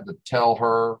 and I had to tell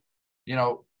her,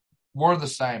 we're the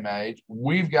same age.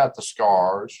 We've got the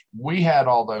scars. We had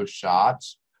all those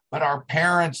shots, but our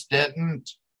parents didn't.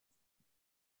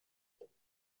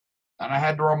 And I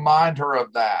had to remind her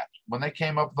of that. When they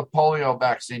came up with the polio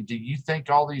vaccine, do you think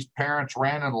all these parents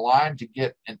ran in line to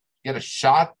get a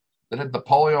shot that had the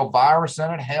polio virus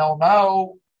in it? Hell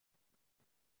no.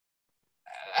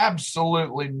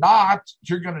 Absolutely not.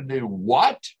 You're going to do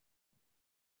what?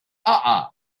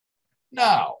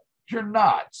 No, you're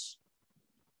nuts.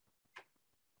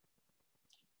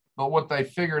 But what they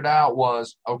figured out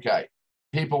was, okay,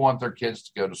 people want their kids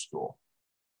to go to school.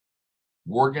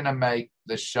 We're going to make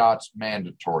the shots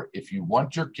mandatory. If you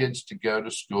want your kids to go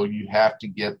to school, you have to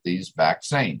get these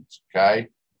vaccines, okay?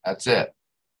 That's it.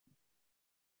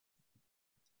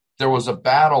 There was a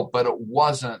battle, but it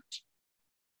wasn't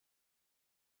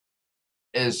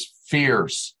as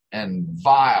fierce and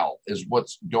vile as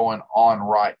what's going on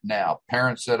right now.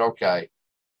 Parents said, okay,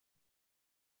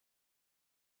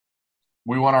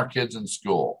 we want our kids in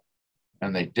school.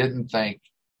 And they didn't think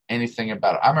anything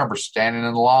about it. I remember standing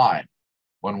in line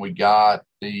when we got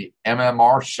the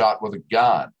MMR shot with a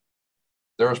gun.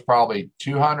 there was probably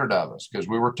 200 of us because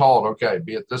we were told, okay,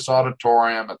 be at this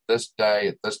auditorium at this day,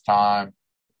 at this time,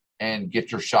 and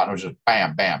get your shot. And it was just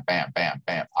bam, bam, bam, bam,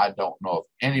 bam. I don't know of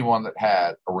anyone that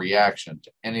had a reaction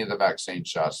to any of the vaccine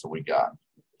shots that we got.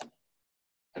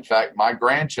 In fact, my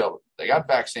grandchildren, they got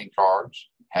vaccine cards.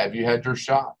 Have you had your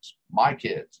shots? My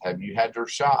kids, have you had your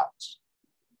shots?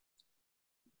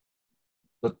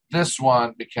 But this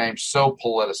one became so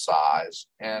politicized.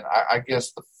 And I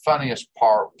guess the funniest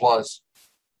part was,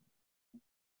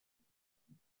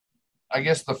 I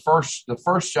guess the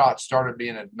first shot started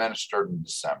being administered in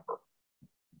December.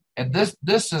 And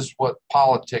this is what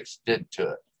politics did to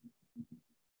it.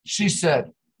 She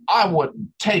said, I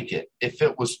wouldn't take it if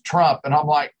it was Trump. And I'm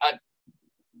like,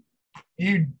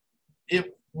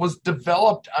 it was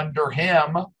developed under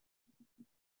him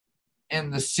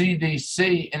in the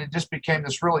CDC, and it just became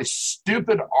this really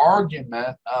stupid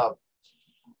argument of,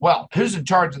 well, who's in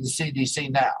charge of the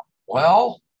CDC now?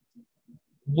 Well,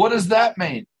 what does that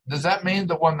mean? Does that mean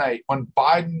that when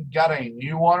Biden got a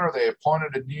new one or they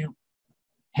appointed a new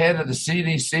head of the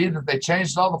CDC that they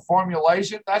changed all the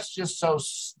formulation? That's just so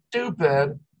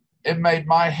stupid. It made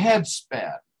my head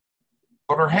spin.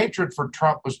 But her hatred for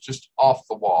Trump was just off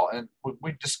the wall. And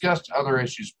we discussed other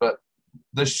issues, but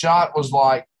the shot was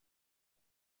like,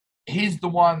 he's the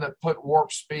one that put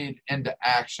warp speed into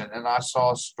action. And I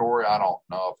saw a story, I don't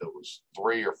know if it was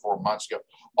 3 or 4 months ago.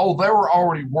 Oh, they were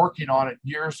already working on it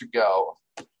years ago.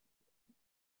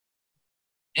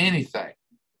 Anything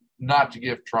not to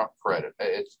give Trump credit.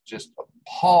 It just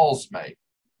appalls me.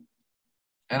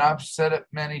 And I've said it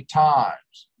many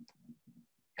times.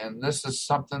 And this is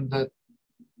something that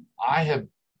I have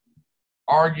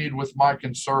argued with my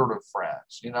conservative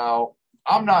friends. You know,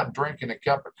 I'm not drinking a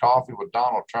cup of coffee with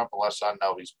Donald Trump unless I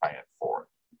know he's paying for it.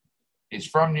 He's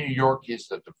from New York. He's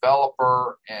the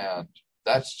developer, and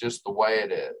that's just the way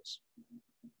it is.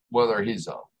 Whether he's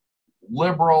a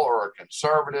liberal or a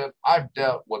conservative, I've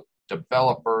dealt with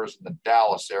developers in the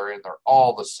Dallas area, and they're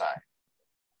all the same.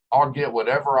 I'll get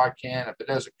whatever I can. If it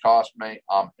doesn't cost me,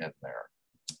 I'm in there.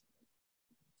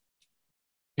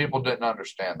 People didn't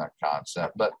understand that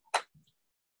concept, but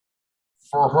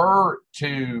for her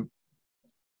to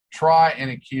try and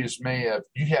accuse me of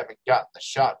you haven't gotten the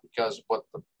shot because of what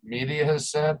the media has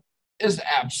said is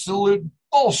absolute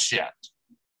bullshit.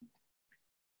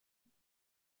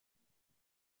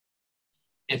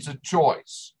 It's a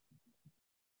choice.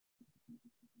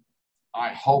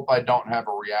 I hope I don't have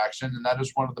a reaction, and that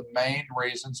is one of the main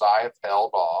reasons I have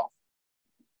held off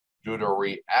due to a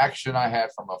reaction I had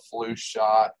from a flu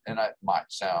shot, and it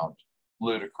might sound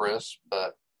ludicrous,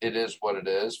 but it is what it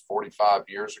is. 45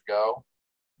 years ago,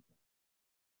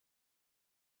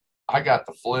 I got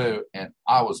the flu, and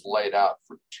I was laid out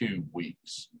for 2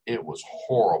 weeks. It was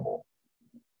horrible.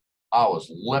 I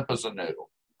was limp as a noodle.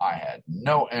 I had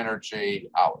no energy.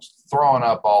 I was throwing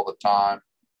up all the time.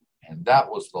 And that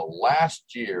was the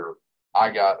last year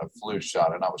I got a flu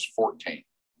shot, and I was 14.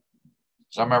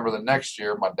 So I remember the next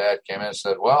year, my dad came in and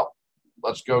said, well,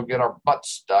 let's go get our butts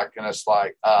stuck. And it's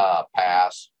like,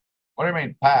 pass. What do you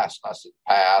mean pass? And I said,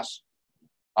 pass.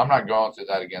 I'm not going through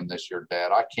that again this year,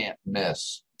 Dad. I can't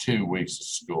miss 2 weeks of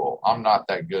school. I'm not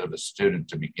that good of a student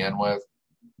to begin with.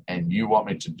 And you want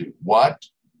me to do what?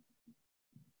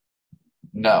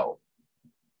 No.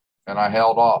 And I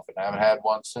held off, and I haven't had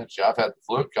one since. I've had the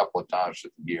flu a couple of times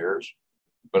through the years,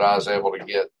 but I was able to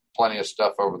get plenty of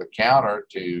stuff over the counter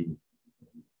to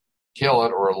kill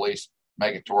it, or at least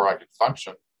make it to where I could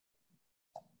function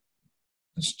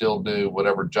and still do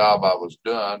whatever job I was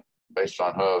doing based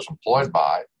on who I was employed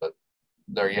by. But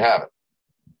there you have it.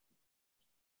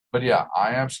 But yeah,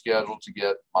 I am scheduled to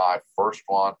get my first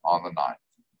one on the 9th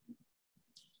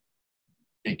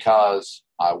because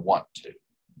I want to.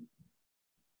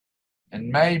 And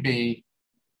maybe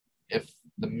if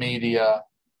the media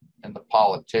and the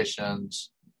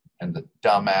politicians and the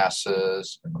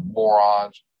dumbasses and the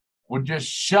morons would just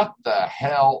shut the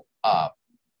hell up,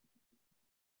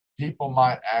 people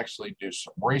might actually do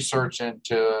some research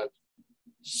into it,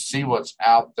 see what's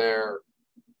out there,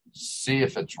 see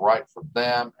if it's right for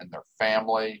them and their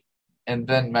family, and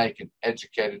then make an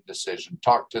educated decision.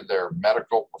 Talk to their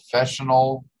medical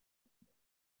professional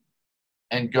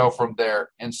and go from there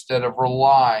instead of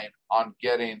relying on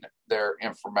getting their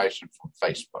information from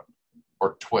Facebook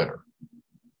or Twitter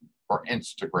or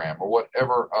Instagram or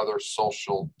whatever other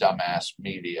social dumbass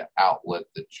media outlet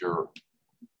that you're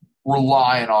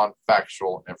relying on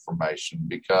factual information,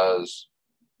 because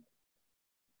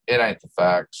it ain't the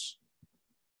facts.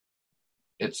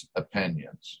 It's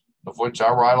opinions, of which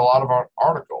I write a lot of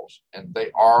articles, and they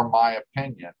are my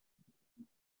opinion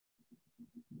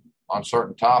on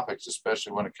certain topics,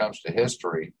 especially when it comes to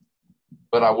history,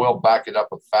 but I will back it up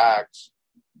with facts.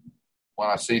 When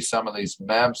I see some of these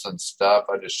memes and stuff,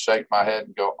 I just shake my head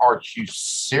and go, are you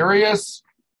serious?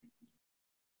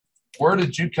 Where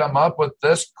did you come up with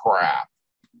this crap?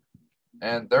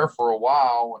 And there for a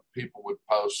while, when people would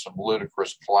post some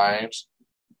ludicrous claims,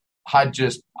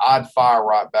 I'd fire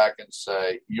right back and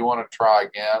say, you want to try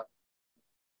again?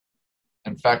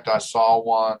 In fact, I saw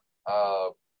one,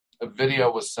 a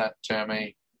video was sent to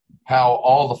me, how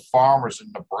all the farmers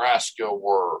in Nebraska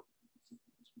were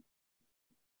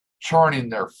churning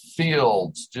their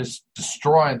fields, just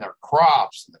destroying their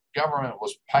crops, and the government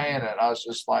was paying it. I was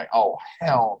just like, oh,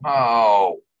 hell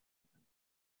no.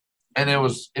 And it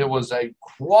was a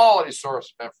quality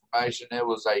source of information. It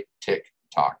was a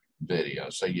TikTok video.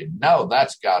 So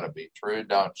that's got to be true,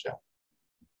 don't you?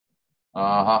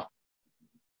 Uh-huh.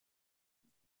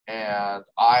 And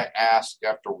I asked,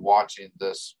 after watching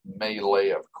this melee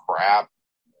of crap,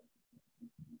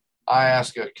 I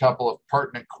asked a couple of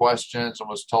pertinent questions and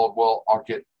was told, well,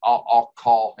 I'll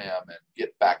call him and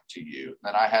get back to you. And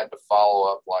then I had to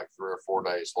follow up like 3 or 4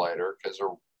 days later because there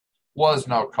was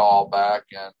no call back.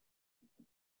 And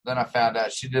then I found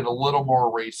out she did a little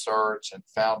more research and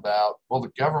found out, well,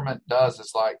 the government does.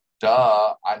 It's like,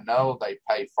 duh, I know they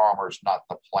pay farmers not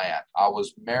to plant. I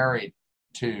was married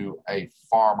to a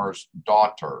farmer's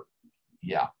daughter.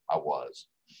 Yeah, I was.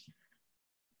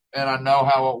 And I know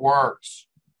how it works.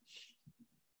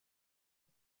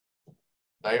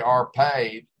 They are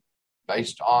paid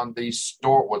based on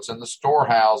what's in the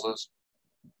storehouses.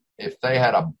 If they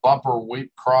had a bumper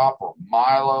wheat crop or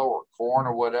Milo or corn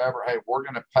or whatever, hey, we're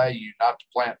going to pay you not to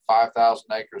plant 5,000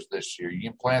 acres this year. You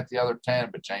can plant the other 10,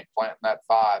 but you ain't planting that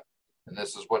 5. And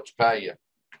this is what you pay you.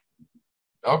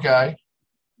 Okay.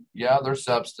 Yeah, there's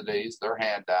subsidies, they're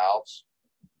handouts,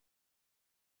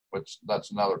 which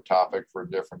that's another topic for a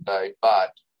different day.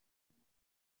 But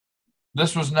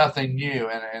this was nothing new.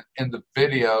 And in the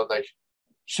video, they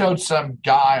showed some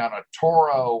guy on a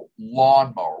Toro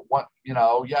lawnmower.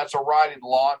 It's a riding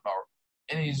lawnmower.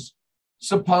 And he's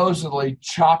supposedly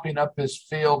chopping up his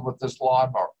field with this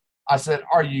lawnmower. I said,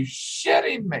 are you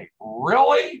shitting me?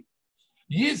 Really?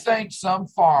 You think some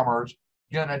farmer's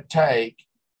going to take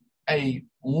a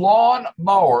lawn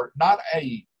mower, not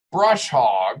a brush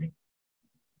hog,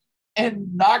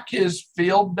 and knock his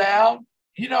field down?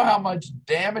 You know how much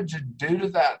damage it'd do to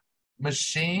that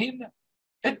machine?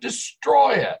 It'd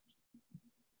destroy it.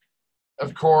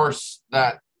 Of course,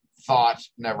 that thought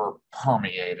never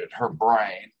permeated her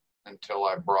brain until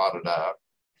I brought it up.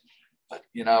 But,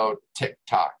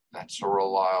 TikTok, that's a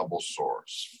reliable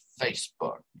source.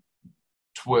 Facebook,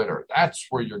 Twitter, that's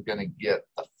where you're going to get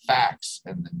the facts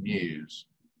and the news.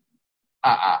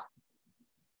 And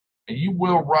you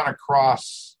will run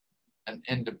across an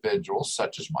individual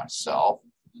such as myself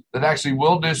that actually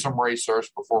will do some research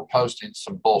before posting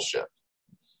some bullshit.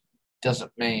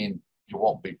 Doesn't mean it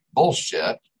won't be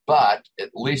bullshit, but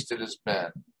at least it has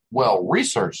been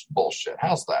well-researched bullshit.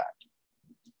 How's that?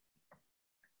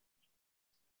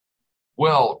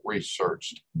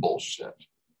 Well-researched bullshit.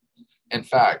 In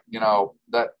fact,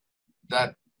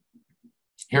 that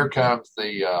here comes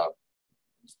the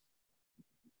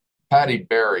Patty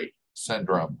Berry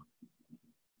syndrome.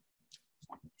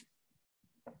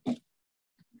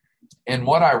 In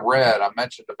what I read, I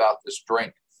mentioned about this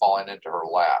drink falling into her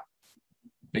lap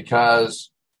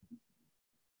because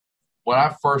when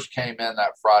I first came in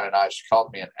that Friday night, she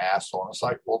called me an asshole. And it's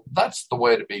like, well, that's the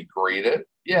way to be greeted.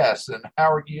 Yes. And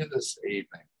how are you this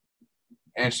evening?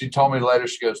 And she told me later,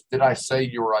 she goes, did I say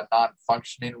you were a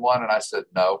non-functioning one? And I said,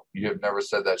 no, you have never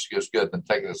said that. She goes, good, then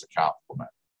take it as a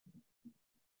compliment.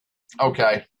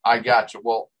 Okay, I got you.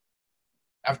 Well,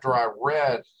 after I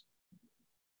read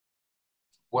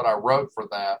what I wrote for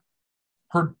them,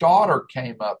 her daughter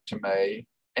came up to me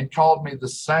and called me the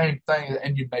same thing,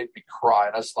 and you made me cry.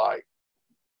 And I was like,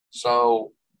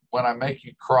 so when I make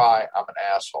you cry, I'm an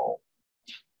asshole.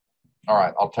 All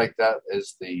right, I'll take that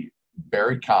as the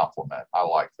very compliment. I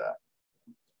like that.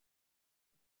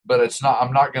 But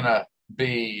I'm not going to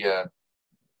be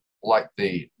like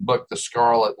the book, The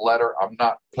Scarlet Letter. I'm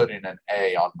not putting an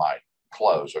A on my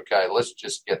clothes, okay? Let's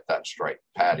just get that straight,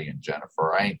 Patty and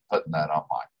Jennifer. I ain't putting that on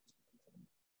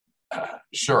my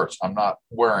shirts. I'm not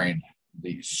wearing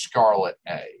the Scarlet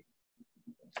A.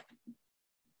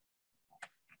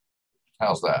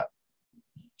 How's that?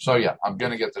 So, yeah, I'm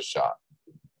going to get the shot.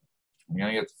 I'm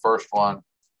going to get the first one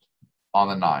on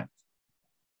the 9th.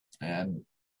 And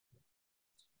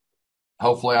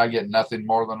hopefully I get nothing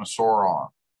more than a sore arm.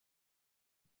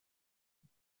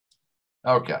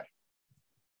 Okay.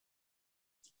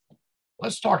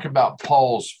 Let's talk about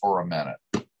polls for a minute.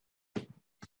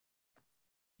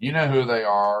 You know who they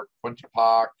are: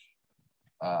 Quintipoc,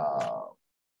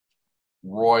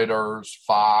 Reuters,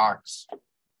 Fox,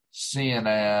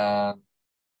 CNN,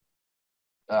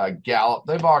 Gallup.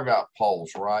 They've all got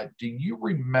polls, right? Do you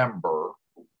remember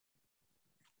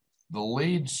the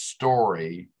lead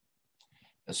story,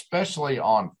 especially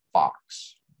on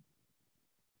Fox,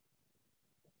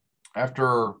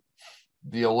 after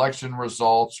the election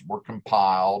results were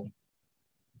compiled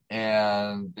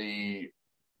and the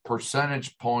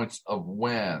percentage points of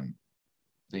win,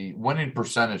 the winning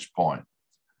percentage point?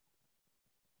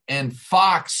 And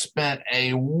Fox spent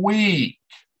a week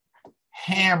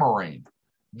hammering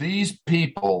these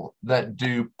people that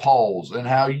do polls and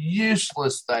how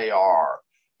useless they are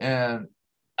and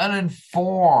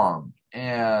uninformed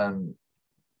and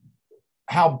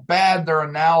how bad their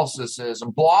analysis is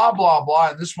and blah, blah,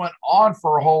 blah. And this went on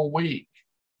for a whole week.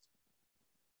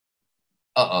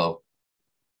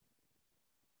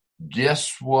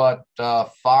 Guess what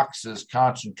Fox is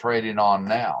concentrating on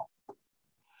now?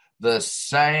 The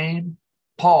same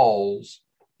polls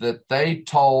that they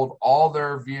told all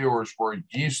their viewers were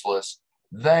useless,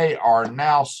 they are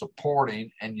now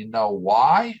supporting. And you know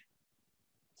why?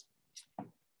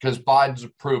 Because Biden's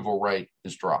approval rate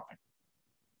is dropping.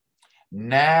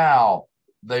 Now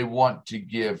they want to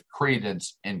give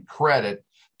credence and credit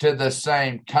to the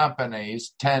same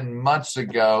companies 10 months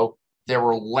ago they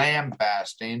were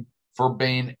lambasting for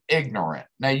being ignorant.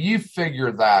 Now you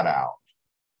figure that out.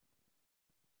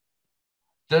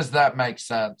 Does that make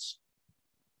sense?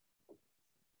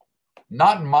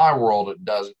 Not in my world, it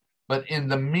doesn't. But in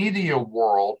the media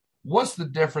world, what's the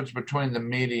difference between the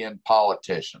media and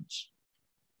politicians?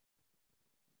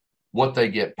 What they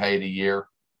get paid a year?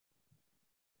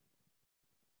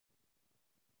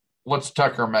 What's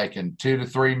Tucker making? 2 to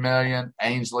 3 million.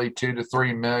 Ainsley, 2 to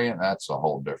 3 million. That's a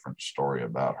whole different story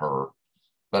about her.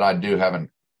 But I do have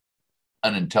an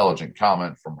unintelligent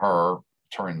comment from her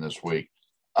during this week.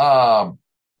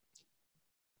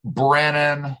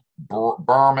 Brennan,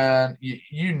 Berman,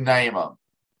 you name them.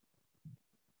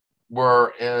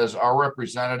 Whereas our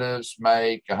representatives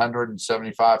make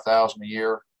 $175,000 a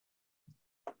year.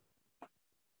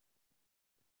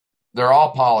 They're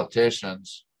all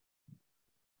politicians.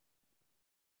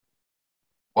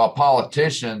 While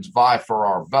politicians vie for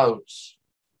our votes,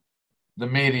 the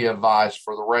media vies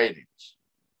for the ratings.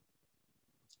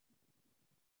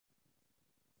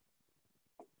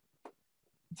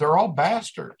 They're all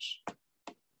bastards.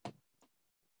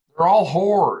 They're all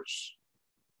whores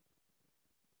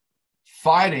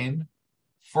fighting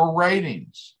for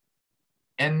ratings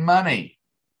and money,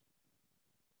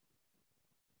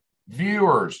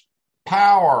 viewers,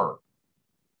 power.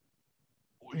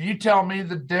 You tell me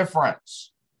the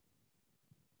difference.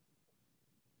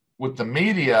 With the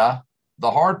media,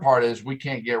 the hard part is we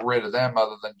can't get rid of them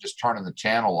other than just turning the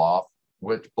channel off,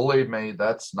 which, believe me,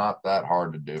 that's not that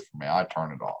hard to do for me. I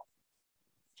turn it off.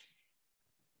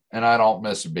 And I don't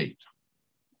miss a beat.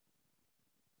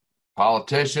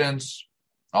 Politicians,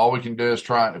 all we can do is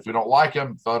try. If we don't like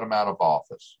them, vote them out of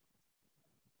office.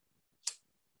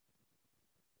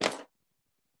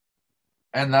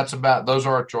 And those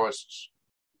are our choices.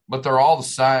 But they're all the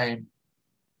same.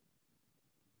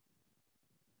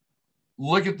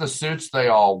 Look at the suits they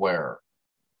all wear.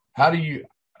 How do you,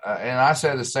 and I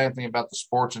say the same thing about the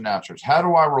sports announcers. How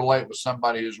do I relate with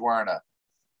somebody who's wearing a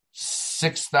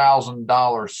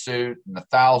 $6,000 suit and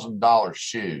 $1,000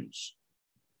 shoes?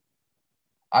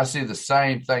 I see the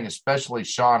same thing, especially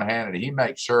Sean Hannity. He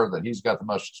makes sure that he's got the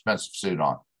most expensive suit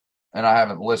on. And I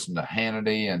haven't listened to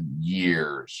Hannity in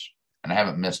years. And I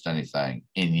haven't missed anything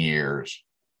in years.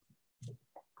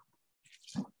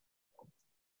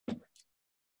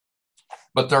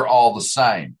 But they're all the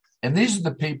same. And these are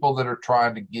the people that are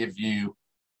trying to give you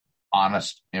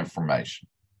honest information.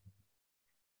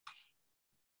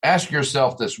 Ask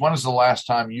yourself this: when is the last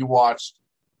time you watched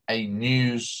a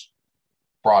news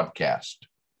broadcast?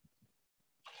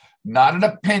 Not an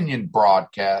opinion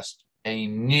broadcast, a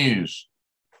news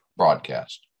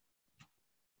broadcast.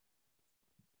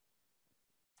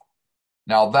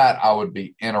 Now that I would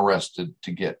be interested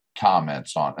to get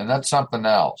comments on. And that's something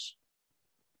else.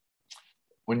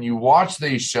 When you watch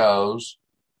these shows,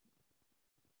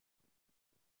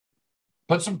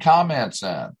 put some comments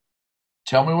in.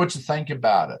 Tell me what you think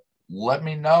about it. Let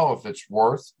me know if it's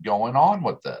worth going on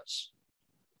with this.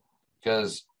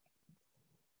 Because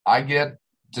I get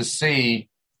to see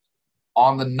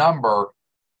on the number,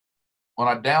 when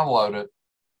I download it,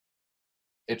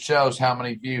 it shows how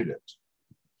many viewed it.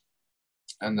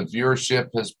 And the viewership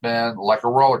has been like a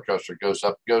roller coaster. It goes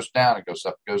up, it goes down, it goes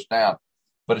up, it goes down.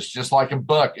 But it's just like a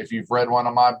book. If you've read one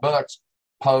of my books,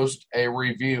 post a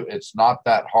review. It's not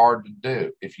that hard to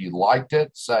do. If you liked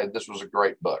it, say this was a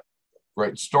great book.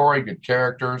 Great story, good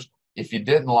characters. If you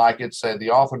didn't like it, say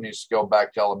the author needs to go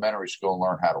back to elementary school and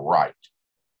learn how to write.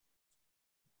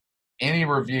 Any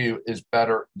review is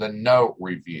better than no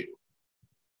review.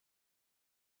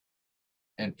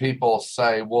 And people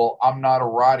say, well, I'm not a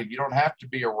writer. You don't have to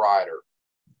be a writer.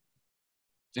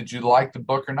 Did you like the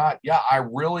book or not? Yeah, I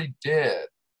really did.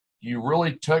 You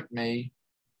really took me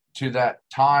to that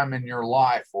time in your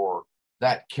life or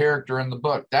that character in the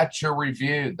book. That's your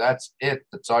review. That's it.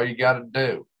 That's all you got to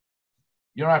do.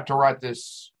 You don't have to write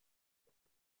this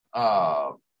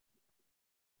long,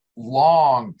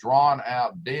 drawn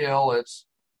out deal. It's,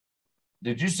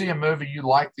 did you see a movie you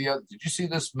liked did you see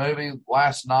this movie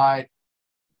last night?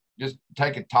 Just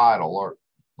take a title, or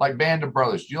like Band of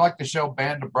Brothers. Do you like the show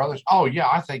Band of Brothers? Oh yeah,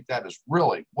 I think that is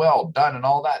really well done and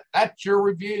all that. That's your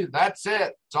review. That's it.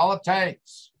 That's all it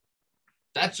takes.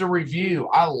 That's a review.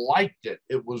 I liked it.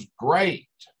 It was great.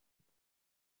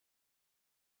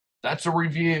 That's a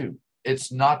review.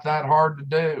 It's not that hard to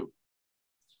do.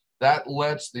 That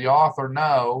lets the author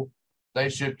know they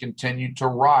should continue to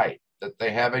write, that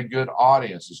they have a good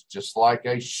audience. It's just like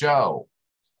a show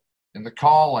in the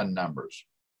call-in numbers.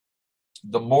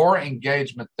 The more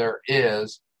engagement there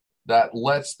is, that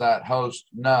lets that host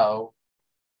know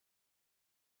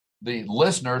the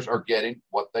listeners are getting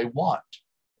what they want.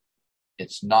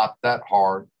 It's not that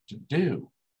hard to do.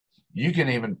 You can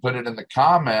even put it in the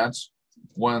comments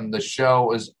when the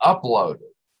show is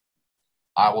uploaded.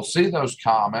 I will see those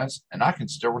comments and I can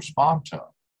still respond to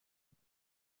them.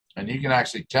 And you can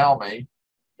actually tell me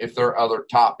if there are other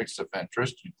topics of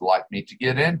interest you'd like me to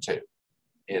get into.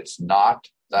 It's not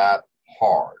that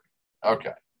hard.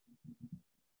 Okay.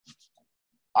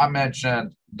 I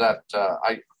mentioned that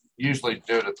I usually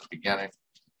do it at the beginning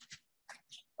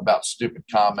about stupid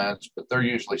comments, but there are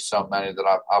usually so many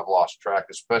that I've lost track,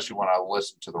 especially when I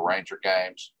listen to the Ranger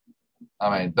games.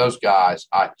 I mean, those guys,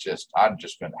 I'm just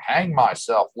going to hang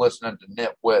myself listening to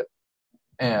Nitwit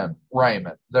and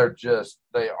Raymond. They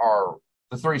are,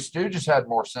 the Three Stooges had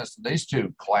more sense than these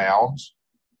two clowns.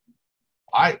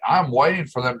 I'm waiting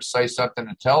for them to say something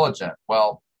intelligent.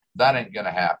 Well, that ain't going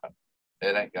to happen.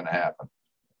 It ain't going to happen.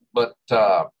 But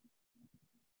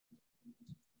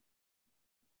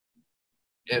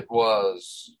it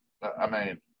was, I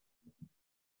mean,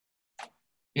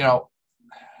 you know,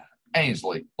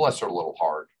 Ainsley, bless her little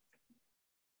heart.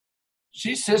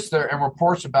 She sits there and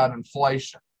reports about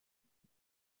inflation.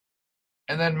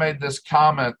 And then made this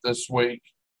comment this week.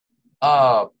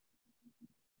 Has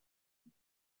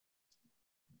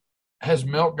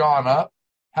milk gone up?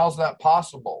 How's that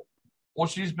possible? Well,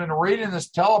 she's been reading this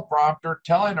teleprompter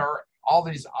telling her all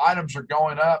these items are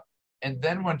going up. And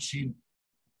then when she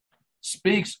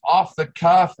speaks off the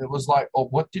cuff, it was like, oh,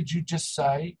 what did you just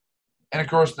say? And of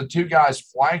course, the two guys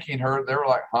flanking her, they were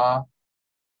like, huh?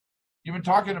 You've been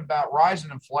talking about rising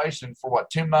inflation for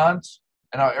what, 2 months?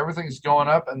 And now everything's going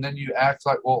up. And then you act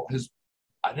like, well,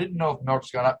 I didn't know if milk's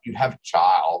gone up. You have a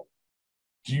child.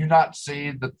 Do you not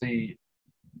see that the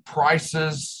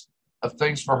prices of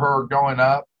things for her are going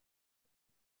up?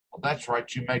 Well, that's right.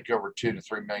 You make over $2 to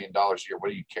 $3 million a year.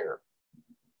 What do you care?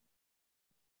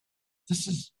 This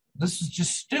is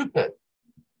just stupid.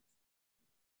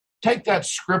 Take that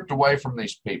script away from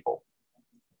these people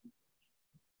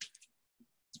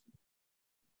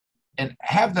and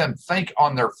have them think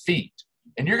on their feet.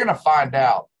 And you're going to find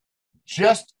out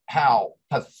just how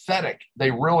pathetic they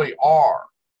really are.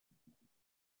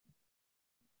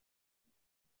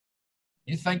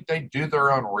 You think they do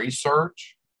their own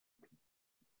research?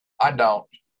 I don't.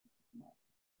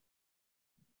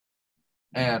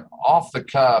 And off the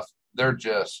cuff, they're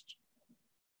just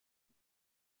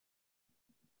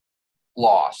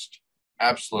lost.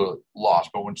 Absolutely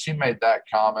lost. But when she made that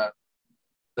comment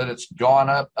that it's gone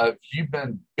up, if you've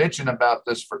been bitching about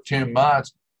this for 2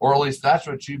 months, or at least that's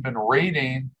what you've been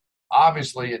reading,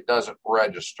 obviously it doesn't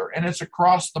register. And it's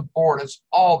across the board. It's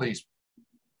all these.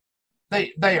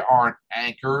 They aren't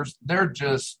anchors. They're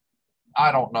just,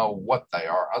 I don't know what they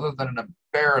are, other than an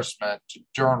embarrassment to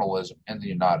journalism in the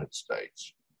United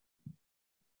States.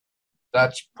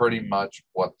 That's pretty much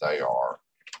what they are.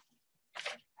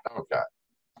 Okay.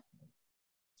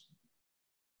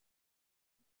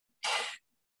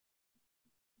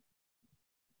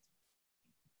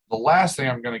 The last thing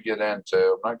I'm going to get into,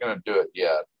 I'm not going to do it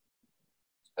yet,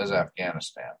 is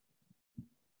Afghanistan,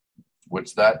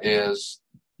 which that is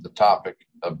the topic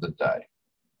of the day.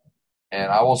 And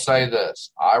I will say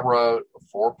this. I wrote a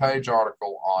 4-page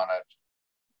article on it.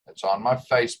 It's on my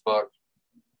Facebook.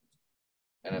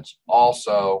 And it's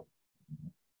also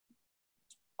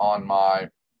on my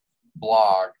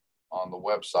blog on the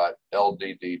website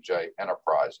LDDJ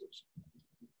Enterprises.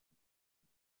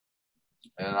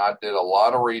 And I did a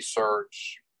lot of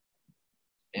research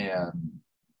and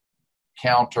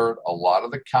countered a lot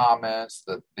of the comments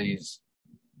that these,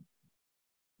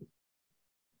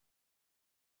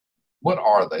 what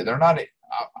are they? They're not,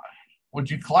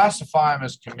 would you classify them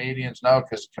as comedians? No,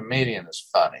 because comedian is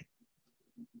funny.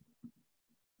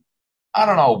 I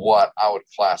don't know what I would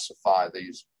classify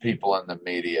these people in the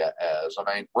media as.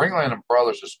 I mean, Ringling and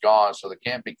Brothers is gone, so they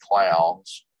can't be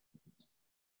clowns.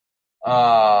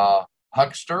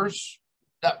 Hucksters,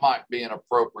 that might be an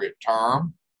appropriate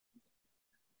term.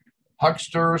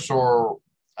 Hucksters, or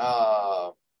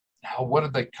what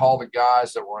did they call the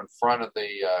guys that were in front of the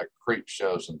creep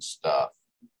shows and stuff?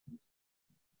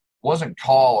 Wasn't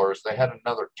callers, they had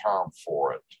another term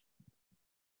for it.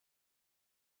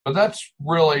 But that's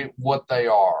really what they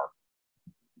are.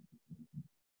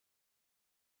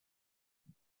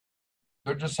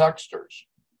 They're just hucksters.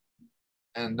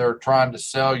 And they're trying to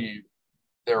sell you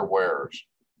their wares.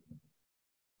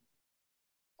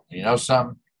 You know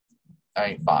something? I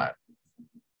ain't buying.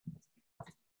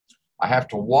 I have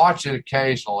to watch it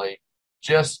occasionally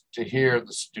just to hear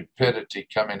the stupidity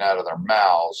coming out of their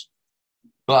mouths.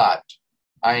 But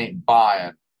I ain't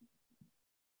buying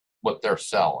what they're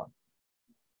selling.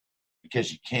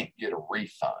 Because you can't get a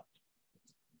refund.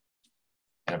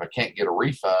 And if I can't get a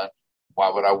refund, why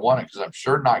would I want it? Because I'm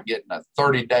sure not getting a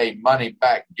 30-day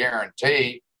money-back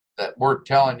guarantee that we're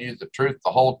telling you the truth,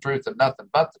 the whole truth, and nothing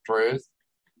but the truth.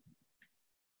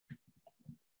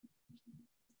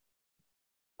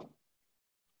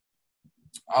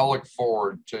 I look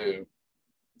forward to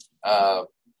a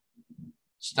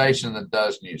station that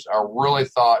does news. I really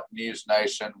thought News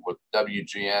Nation with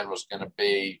WGN was going to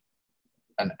be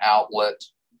an outlet,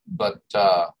 but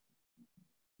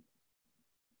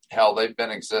hell, they've been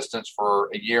in existence for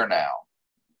a year now,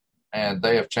 and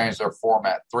they have changed their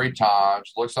format 3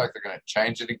 times. Looks like they're going to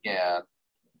change it again.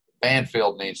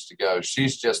 Banfield needs to go.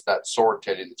 She's just that sore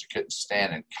titty that you couldn't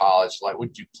stand in college. Like,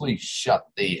 would you please shut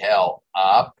the hell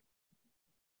up?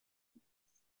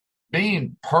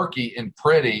 Being perky and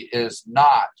pretty is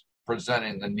not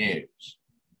presenting the news.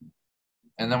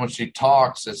 And then when she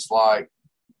talks, it's like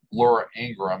Laura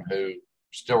Ingraham, who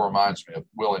still reminds me of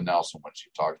Willie Nelson when she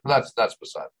talks. But that's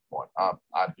beside the point.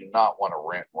 I do not want to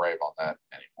rant and rave on that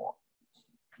anymore.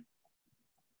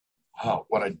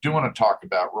 What I do want to talk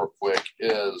about real quick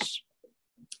is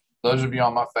those of you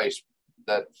on my face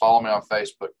that follow me on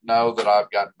Facebook know that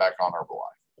I've gotten back on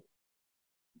Herbalife.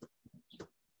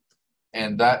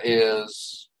 And that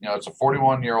is, it's a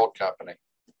 41-year-old company.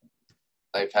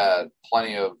 They've had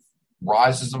plenty of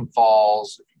rises and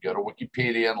falls. If you go to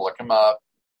Wikipedia and look them up,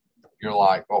 you're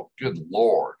like, oh, good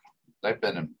Lord. They've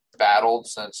been embattled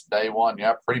since day one.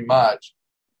 Yeah, pretty much.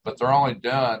 But they're only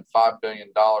doing $5 billion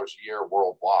a year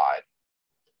worldwide.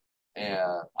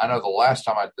 And I know the last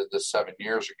time I did this 7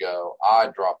 years ago, I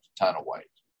dropped a ton of weight.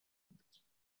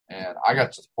 And I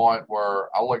got to the point where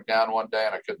I looked down one day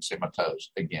and I couldn't see my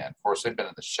toes again. Of course, they've been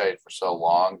in the shade for so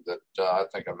long that I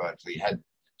think I've actually had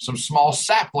some small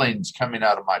saplings coming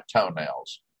out of my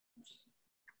toenails.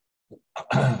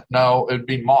 No, it'd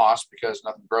be moss because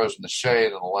nothing grows in the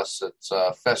shade unless it's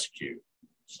fescue.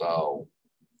 So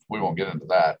we won't get into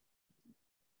that.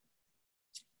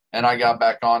 And I got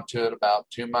back onto it about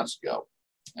 2 months ago.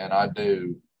 And I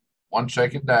do 1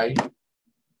 shake a day.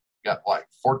 Got like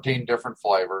 14 different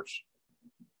flavors.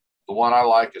 The one I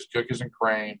like is cookies and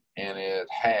cream, and it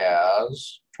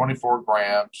has 24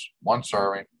 grams. 1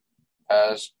 serving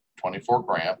has 24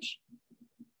 grams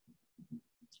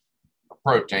of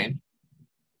protein.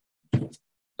 Then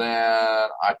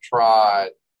I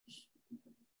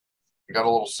got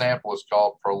a little sample. It's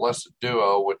called Prolissa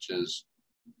Duo, which is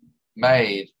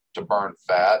made to burn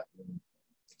fat.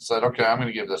 Said, okay, I'm going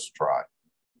to give this a try.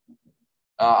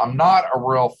 I'm not a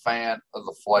real fan of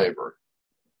the flavor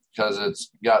because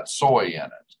it's got soy in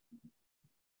it.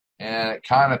 And it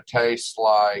kind of tastes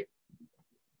like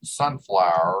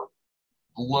sunflower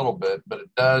a little bit, but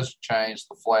it does change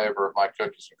the flavor of my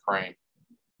cookies and cream.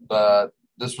 But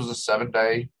this was a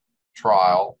 7-day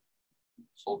trial.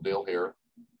 This little deal here.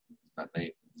 Not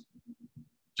neat.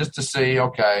 Just to see,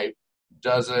 okay,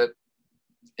 is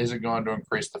it going to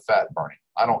increase the fat burning?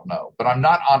 I don't know. But I'm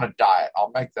not on a diet.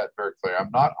 I'll make that very clear.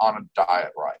 I'm not on a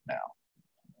diet right now.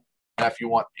 Now, if you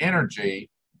want energy,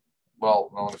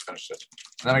 well, let me finish this.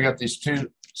 And then I got these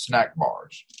 2 snack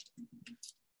bars.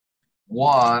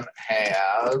 One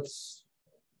has,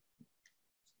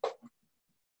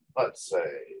 let's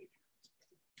say,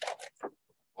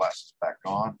 glasses back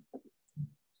on.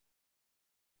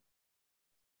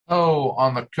 Oh,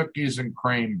 on the cookies and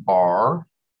cream bar,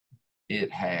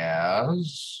 it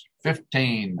has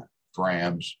 15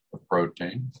 grams of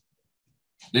protein.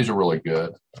 These are really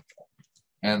good.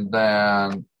 And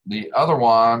then the other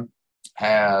one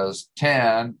has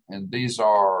 10, and these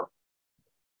are,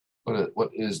 what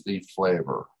is the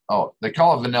flavor? Oh, they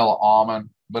call it vanilla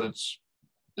almond, but it's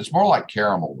more like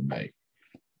caramel to me.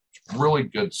 It's really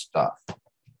good stuff.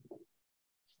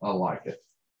 I like it.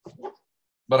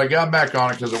 But I got back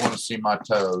on it because I want to see my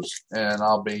toes, and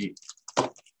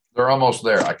they're almost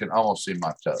there. I can almost see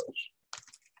my toes.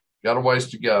 Got a ways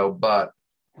to go, but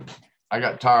I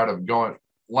got tired of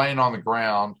laying on the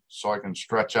ground so I can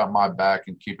stretch out my back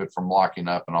and keep it from locking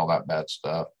up and all that bad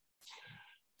stuff.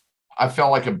 I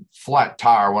felt like a flat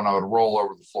tire when I would roll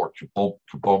over the floor, kaboom,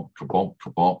 kaboom, kaboom,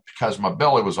 kaboom, because my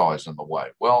belly was always in the way.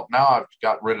 Well, now I've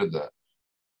got rid of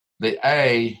the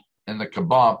A and the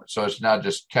kabump, so it's now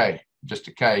just K, just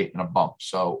a K and a bump,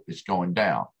 so it's going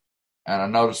down. And I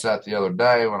noticed that the other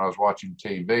day when I was watching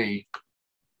TV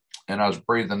and I was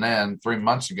breathing in 3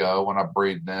 months ago. When I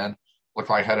breathed in, looked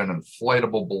like I had an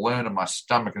inflatable balloon in my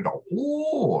stomach and go,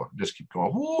 ooh, just keep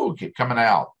going, ooh, keep coming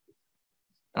out.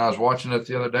 And I was watching it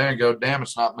the other day and go, damn,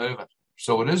 it's not moving.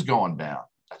 So it is going down.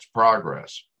 That's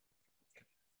progress.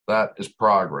 That is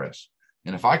progress.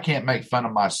 And if I can't make fun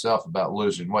of myself about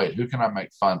losing weight, who can I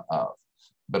make fun of?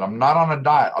 But I'm not on a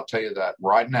diet. I'll tell you that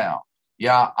right now.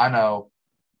 Yeah, I know.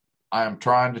 I am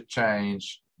trying to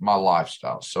change my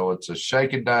lifestyle. So it's a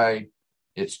shake a day.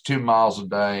 It's 2 miles a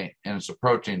day, and it's a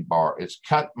protein bar. It's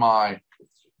cut my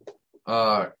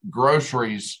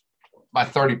groceries by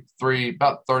about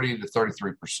 30 to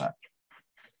 33%,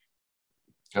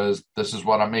 because this is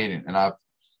what I'm eating. And I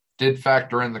did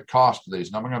factor in the cost of these.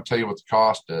 And I'm going to tell you what the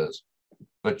cost is,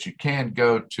 but you can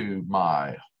go to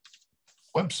my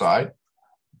website,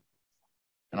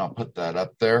 and I'll put that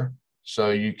up there. So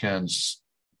you can,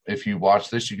 if you watch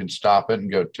this, you can stop it and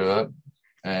go to it.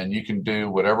 And you can do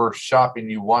whatever shopping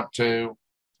you want to.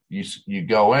 You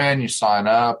go in, you sign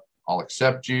up, I'll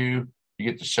accept you. You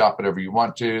get to shop whatever you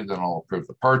want to, then I'll approve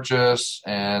the purchase,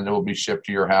 and it will be shipped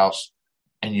to your house,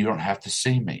 and you don't have to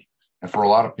see me. And for a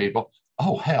lot of people,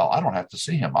 oh, hell, I don't have to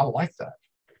see him. I like that.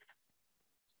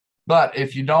 But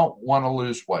if you don't want to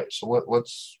lose weight, so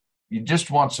you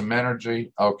just want some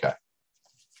energy, okay.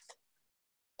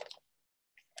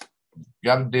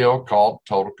 Got a deal called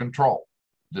Total Control.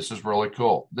 This is really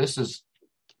cool. This is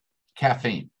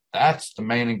caffeine. That's the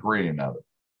main ingredient of it.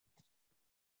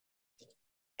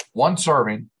 One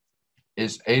serving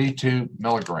is 82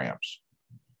 milligrams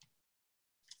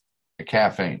of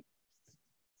caffeine.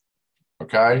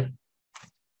 Okay?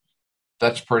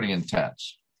 That's pretty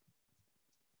intense.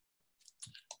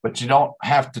 But you don't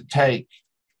have to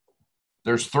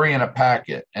there's 3 in a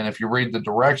packet. And if you read the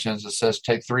directions, it says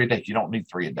take 3 a day. You don't need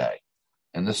 3 a day.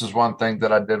 And this is one thing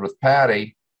that I did with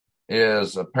Patty,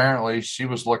 is apparently she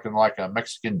was looking like a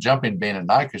Mexican jumping bean at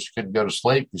night because she couldn't go to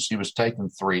sleep because she was taking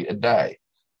 3 a day.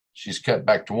 She's cut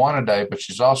back to 1 a day, but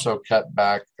she's also cut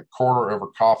back a quarter of her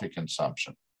coffee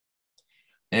consumption.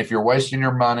 And if you're wasting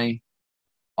your money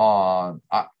on,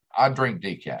 I drink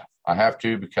decaf. I have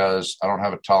to because I don't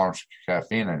have a tolerance to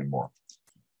caffeine anymore.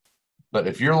 But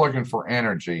if you're looking for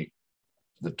energy,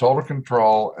 the Total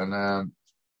Control and then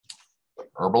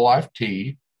Herbalife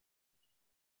tea,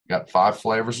 got 5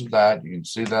 flavors of that. You can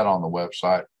see that on the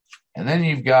website. And then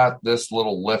you've got this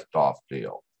little liftoff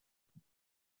deal.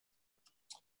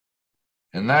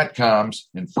 And that comes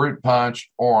in fruit punch,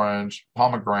 orange,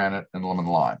 pomegranate, and lemon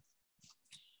lime.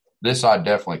 This I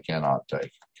definitely cannot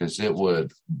take because it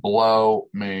would blow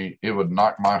me. It would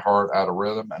knock my heart out of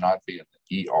rhythm, and I'd be in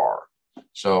the ER.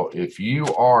 So if you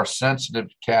are sensitive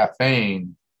to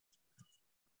caffeine,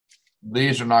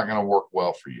 these are not going to work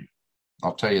well for you.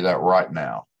 I'll tell you that right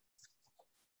now.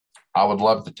 I would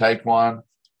love to take one,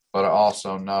 but I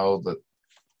also know that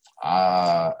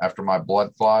after my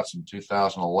blood clots in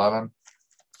 2011,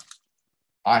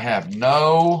 I have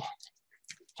no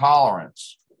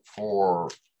tolerance for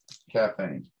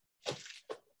caffeine.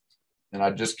 And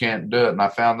I just can't do it. And I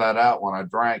found that out when I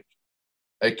drank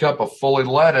a cup of fully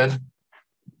leaded,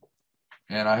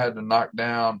 and I had to knock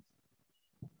down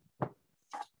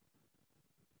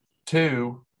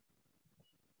 2.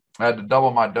 I had to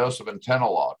double my dose of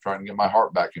Entenolol, trying to get my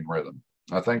heart back in rhythm.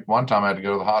 I think one time I had to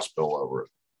go to the hospital over it.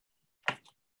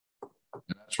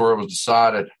 And that's where it was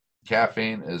decided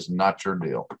caffeine is not your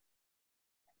deal.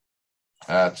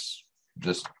 That's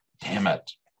just, damn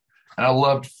it. And I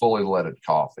loved fully leaded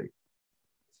coffee.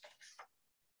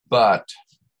 But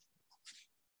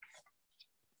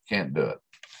can't do it.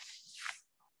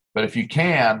 But if you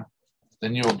can,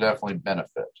 then you'll definitely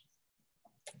benefit.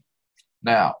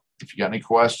 Now, if you got any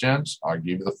questions, I'll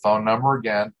give you the phone number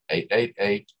again,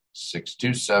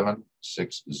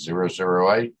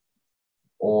 888-627-6008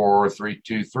 or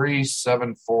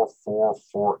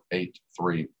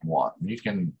 323-744-4831. You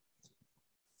can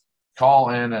call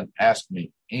in and ask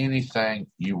me anything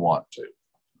you want to.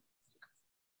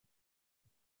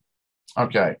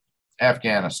 Okay,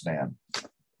 Afghanistan.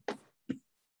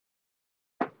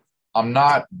 I'm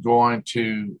not going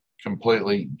to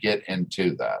completely get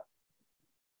into that.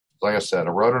 Like I said,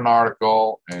 I wrote an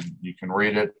article, and you can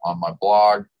read it on my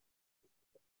blog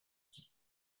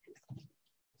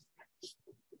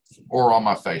or on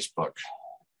my Facebook.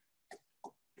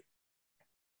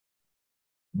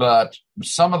 But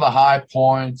some of the high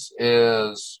points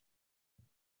is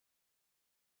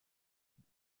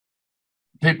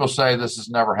people say this has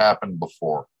never happened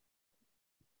before.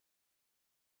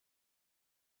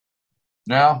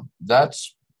 Now,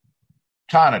 that's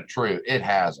kind of true. It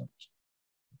hasn't.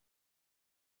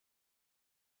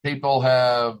 People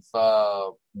have,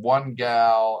 one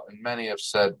gal and many have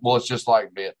said, well, it's just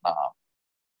like Vietnam.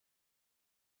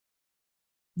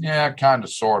 Yeah, kind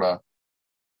of, sort of,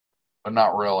 but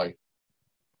not really.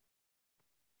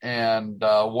 And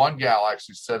one gal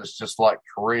actually said it's just like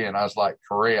Korea. And I was like,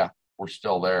 Korea, we're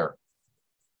still there.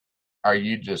 Are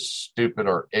you just stupid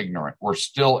or ignorant? We're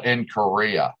still in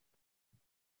Korea.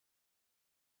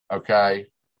 Okay.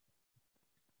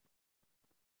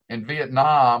 In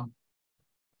Vietnam,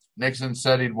 Nixon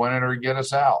said he'd win it or get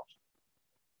us out.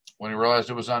 When he realized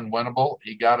it was unwinnable,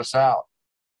 he got us out.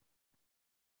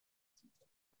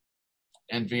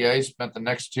 NVA spent the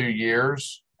next 2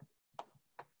 years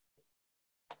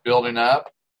building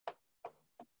up,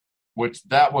 which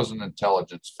that was an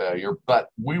intelligence failure, but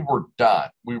we were done.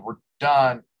 We were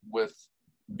done with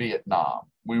Vietnam.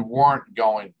 We weren't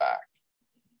going back.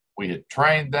 We had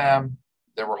trained them.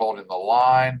 They were holding the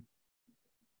line.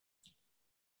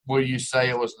 Will you say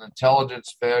it was an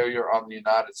intelligence failure on the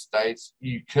United States?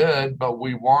 You could, but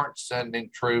we weren't sending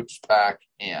troops back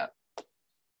in.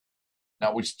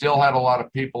 Now, we still had a lot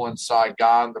of people in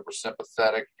Saigon that were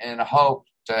sympathetic and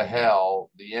hoped to hell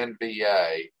the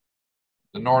NVA,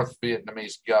 the North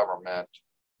Vietnamese government,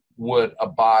 would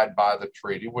abide by the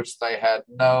treaty, which they had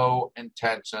no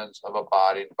intentions of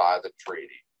abiding by the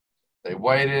treaty. They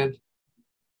waited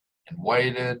and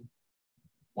waited.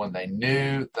 When they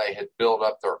knew they had built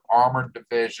up their armored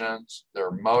divisions,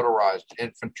 their motorized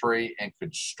infantry, and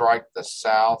could strike the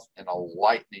South in a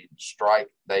lightning strike,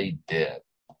 they did.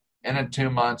 And in 2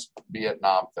 months,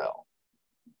 Vietnam fell.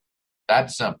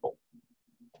 That's simple.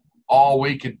 All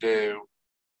we could do,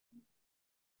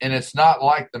 and it's not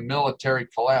like the military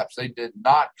collapse. They did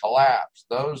not collapse.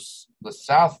 The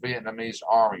South Vietnamese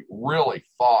army really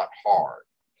fought hard.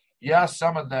 Yeah,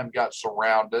 some of them got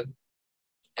surrounded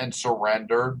and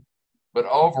surrendered, but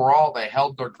overall they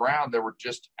held their ground. They were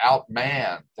just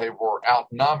outmanned. They were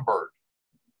outnumbered.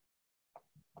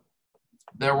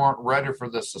 They weren't ready for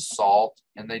this assault,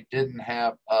 and they didn't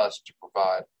have us to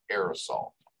provide air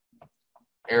assault,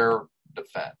 air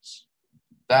defense.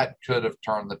 That could have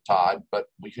turned the tide,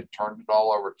 but we had turned it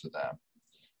all over to them.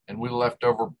 And we left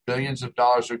over billions of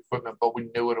dollars of equipment, but we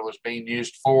knew what it was being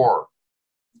used for.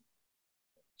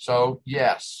 So,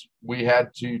 yes, we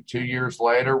had to, 2 years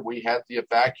later, we had the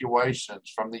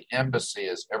evacuations from the embassy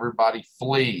as everybody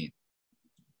fled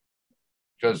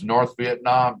because North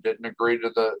Vietnam didn't agree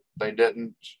to they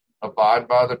didn't abide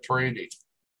by the treaty.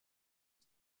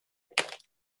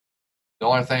 The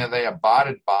only thing that they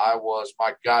abided by was,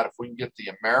 my God, if we can get the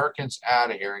Americans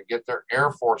out of here and get their Air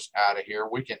Force out of here,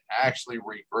 we can actually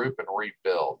regroup and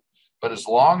rebuild. But as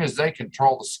long as they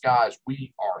control the skies,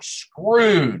 we are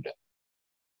screwed.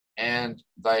 And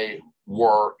they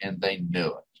were, and they knew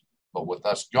it. But with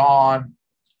us gone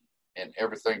and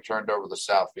everything turned over to the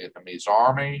South Vietnamese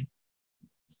army,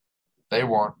 they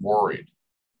weren't worried.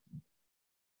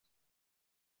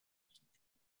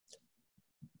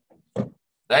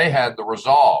 They had the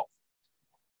resolve.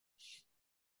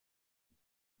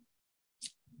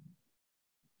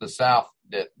 The South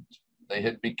didn't. They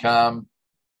had become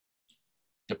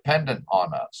dependent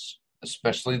on us,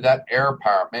 especially that air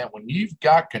power. Man, when you've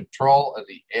got control of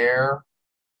the air,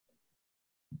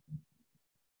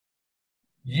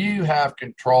 you have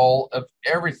control of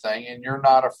everything and you're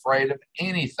not afraid of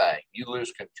anything. You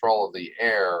lose control of the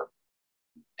air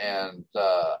and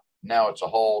now it's a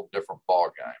whole different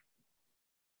ballgame.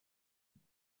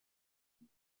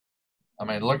 I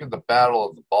mean, look at the Battle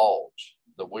of the Bulge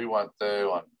that we went through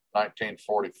in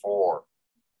 1944.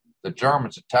 The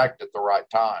Germans attacked at the right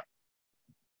time.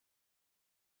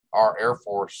 Our Air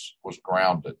Force was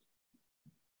grounded.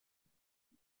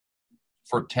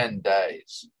 for 10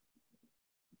 days.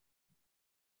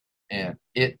 And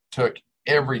it took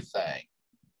everything,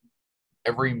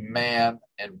 every man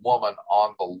and woman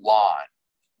on the line,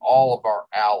 all of our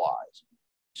allies,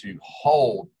 to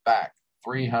hold back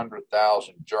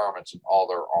 300,000 Germans and all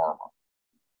their armor.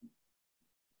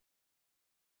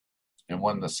 And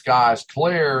when the skies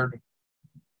cleared,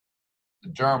 the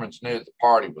Germans knew the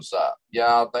party was up.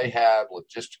 Yeah, they had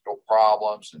logistical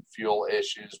problems and fuel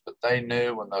issues, but they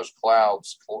knew when those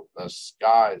clouds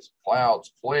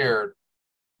cleared,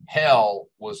 hell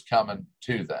was coming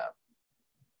to them.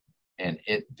 And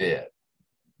it did.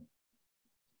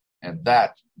 And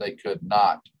that they could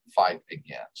not fight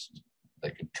against. They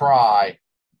could try.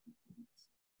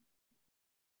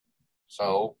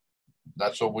 So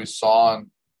that's what we saw in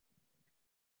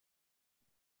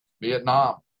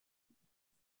Vietnam.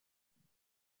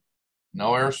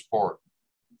 No air support.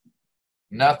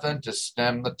 Nothing to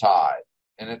stem the tide.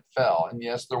 And it fell. And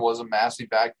yes, there was a mass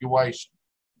evacuation.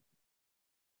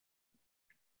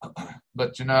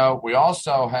 But, we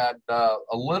also had a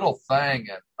little thing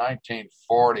in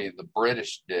 1940 the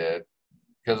British did,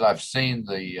 because I've seen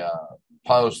the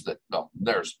post that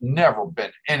there's never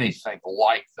been anything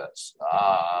like this.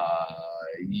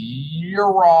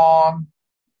 You're wrong.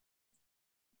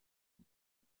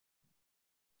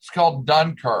 It's called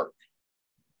Dunkirk.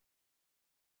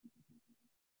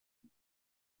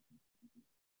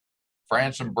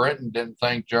 France and Britain didn't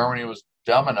think Germany was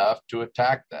dumb enough to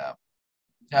attack them.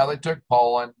 Yeah, they took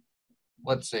Poland.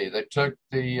 Let's see. They took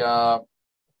the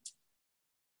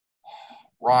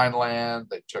Rhineland.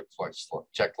 They took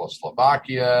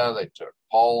Czechoslovakia. They took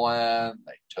Poland.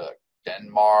 They took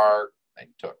Denmark. They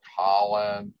took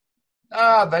Holland.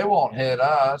 They won't hit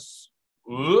us.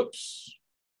 Oops.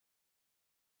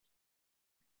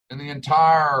 And the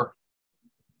entire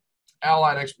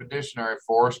Allied Expeditionary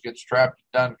Force gets trapped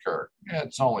at Dunkirk. Yeah,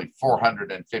 it's only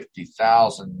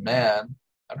 450,000 men.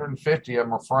 150 of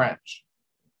them are French.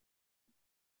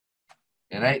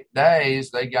 In 8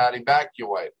 days, they got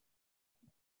evacuated.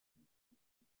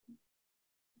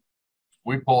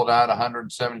 We pulled out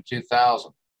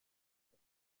 172,000.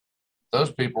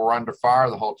 Those people were under fire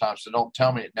the whole time, so don't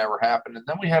tell me it never happened. And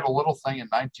then we had a little thing in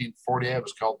 1948. It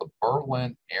was called the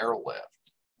Berlin Airlift.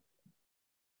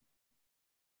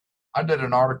 I did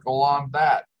an article on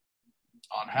that,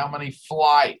 on how many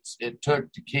flights it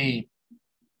took to keep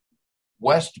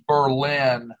West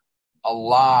Berlin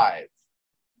alive.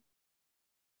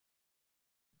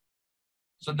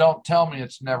 So don't tell me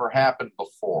it's never happened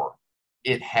before.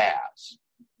 It has.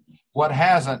 What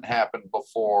hasn't happened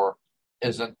before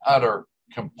is an utter,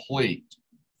 complete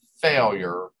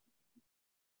failure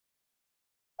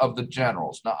of the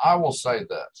generals. Now, I will say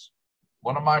this.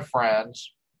 One of my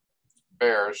friends,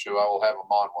 Bears, who I will have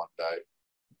him on one day,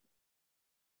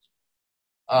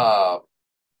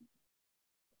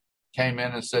 came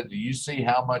in and said, do you see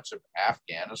how much of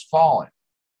Afghanistan is falling?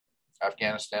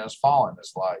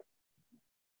 It's like,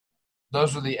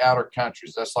 those are the outer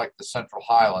countries. That's like the Central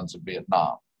Highlands of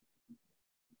Vietnam.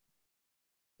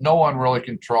 No one really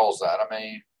controls that. I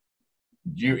mean,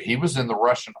 he was in the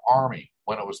Russian army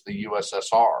when it was the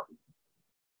USSR.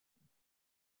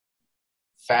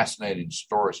 Fascinating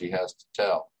stories he has to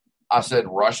tell. I said,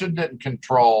 Russia didn't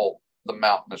control the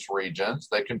mountainous regions.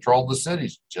 They controlled the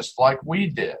cities, just like we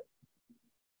did.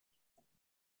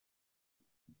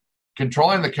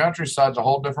 Controlling the countryside is a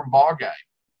whole different ballgame.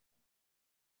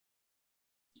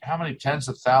 How many tens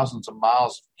of thousands of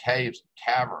miles of caves and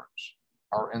caverns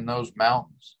are in those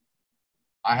mountains?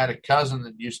 I had a cousin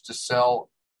that used to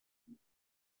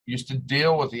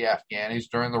deal with the Afghanis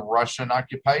during the Russian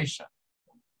occupation.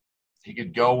 He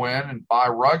could go in and buy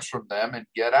rugs from them and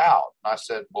get out. And I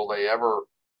said, will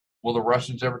the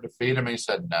Russians ever defeat him? He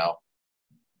said, no.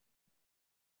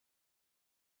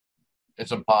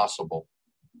 It's impossible.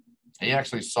 He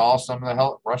actually saw some of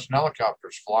the Russian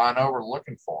helicopters flying over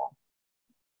looking for him.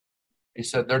 He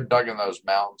said they're dug in those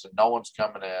mountains and no one's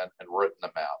coming in and rooting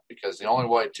them out because the only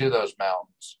way to those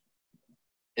mountains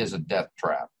is a death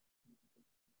trap.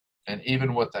 And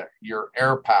even with your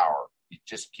air power, you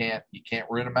can't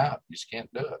root them out. You just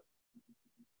can't do it.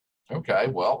 Okay,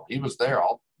 well, he was there.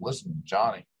 I'll listen to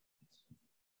Johnny.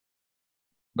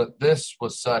 But this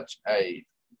was such a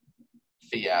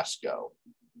fiasco.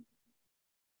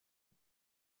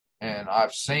 And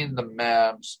I've seen the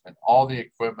memes and all the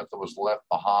equipment that was left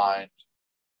behind,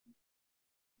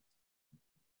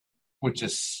 which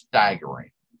is staggering.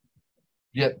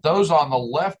 Yet those on the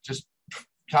left just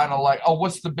kind of like, oh,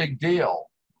 what's the big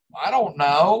deal? I don't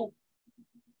know.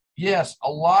 Yes, a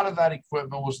lot of that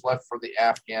equipment was left for the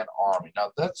Afghan army.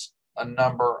 Now, that's a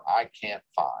number I can't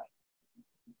find.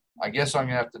 I guess I'm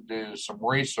going to have to do some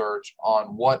research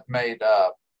on what made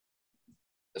up,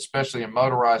 especially in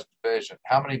motorized division,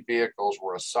 how many vehicles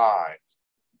were assigned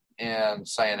in,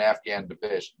 say, an Afghan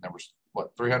division. There was,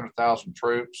 300,000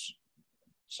 troops?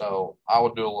 So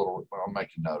I'll make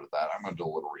a note of that. I'm going to do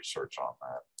a little research on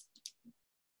that.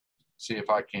 See if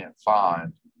I can't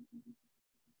find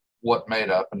what made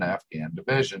up an Afghan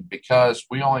division, because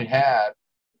we only had,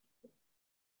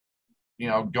 we've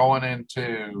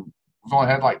only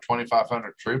had like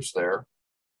 2,500 troops there.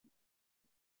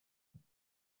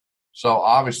 So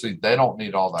obviously they don't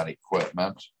need all that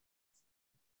equipment.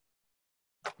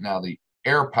 Now the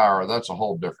air power, that's a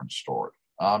whole different story.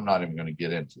 I'm not even going to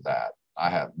get into that. I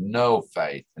have no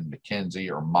faith in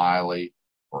McKenzie or Miley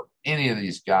or any of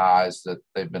these guys that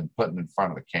they've been putting in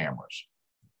front of the cameras.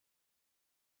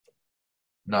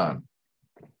 None.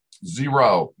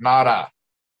 Zero. Nada.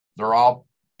 They're all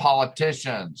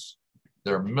politicians.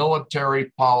 They're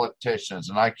military politicians,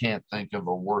 and I can't think of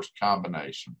a worse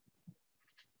combination.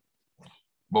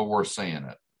 But we're seeing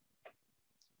it.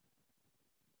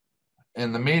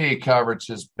 And the media coverage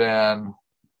has been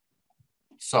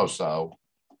so-so.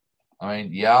 I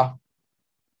mean, yeah,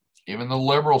 even the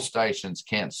liberal stations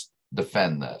can't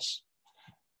defend this.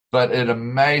 But it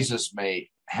amazes me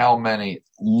how many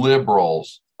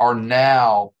liberals are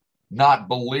now not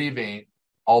believing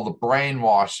all the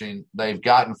brainwashing they've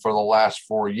gotten for the last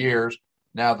 4 years,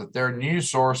 now that their news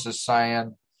source is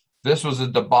saying this was a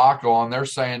debacle, and they're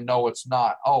saying, no, it's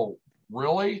not. Oh,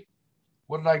 really?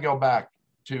 What did I go back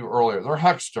to earlier? They're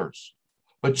hucksters.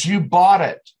 But you bought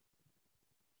it.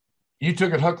 You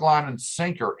took it hook, line, and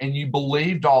sinker, and you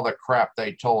believed all the crap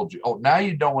they told you. Oh, now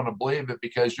you don't want to believe it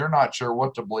because you're not sure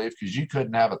what to believe because you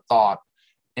couldn't have a thought.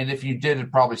 And if you did,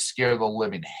 it'd probably scare the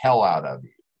living hell out of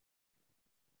you.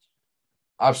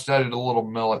 I've studied a little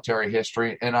military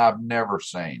history, and I've never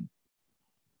seen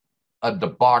a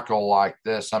debacle like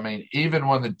this. I mean, even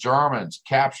when the Germans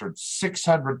captured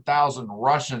 600,000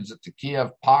 Russians at the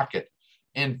Kiev pocket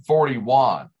in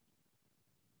 1941,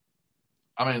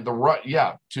 I mean,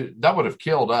 that would have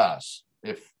killed us.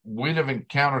 If we'd have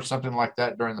encountered something like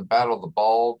that during the Battle of the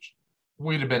Bulge,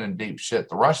 we'd have been in deep shit.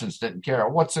 The Russians didn't care.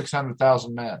 What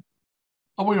 600,000 men?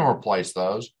 Oh, we don't replace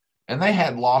those. And they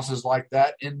had losses like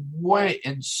that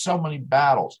in so many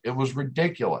battles. It was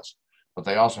ridiculous. But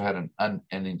they also had an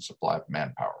unending supply of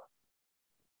manpower.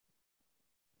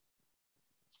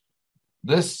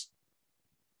 This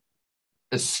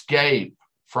escape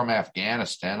from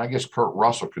Afghanistan, I guess Kurt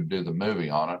Russell could do the movie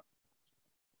on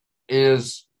it,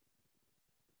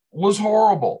 was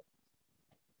horrible.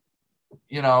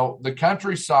 The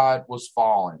countryside was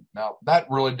falling. Now, that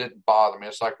really didn't bother me.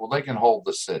 It's like, well, they can hold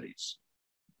the cities.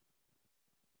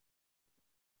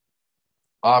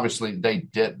 Obviously, they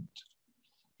didn't.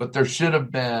 But there should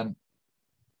have been,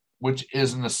 which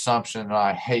is an assumption, and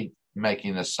I hate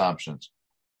making assumptions,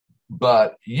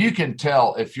 but you can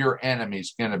tell if your enemy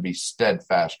is going to be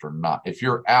steadfast or not, if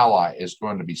your ally is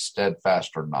going to be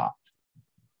steadfast or not.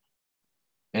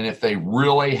 And if they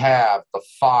really have the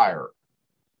fire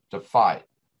to fight.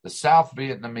 The South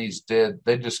Vietnamese did.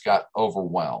 They just got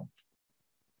overwhelmed.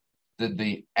 Did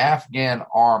the Afghan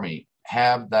army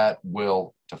have that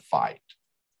will to fight?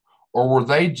 Or were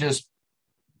they just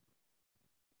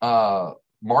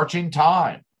marching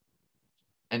time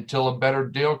until a better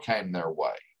deal came their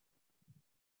way?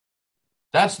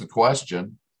 That's the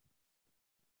question.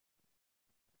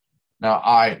 Now,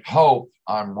 I hope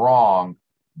I'm wrong,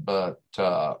 but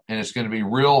and it's going to be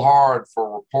real hard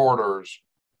for reporters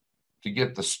to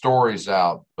get the stories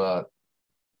out, but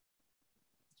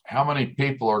how many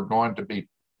people are going to be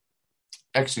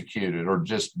executed or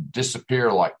just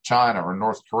disappear like China or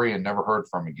North Korea and never heard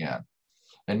from again?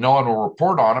 And no one will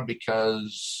report on it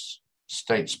because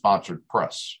state-sponsored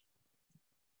press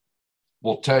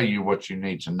will tell you what you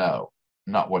need to know,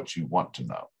 not what you want to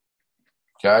know.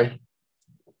 Okay?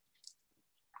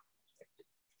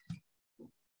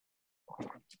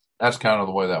 That's kind of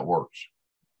the way that works.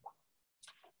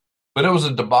 But it was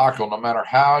a debacle. No matter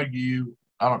how I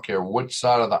don't care which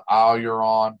side of the aisle you're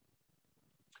on,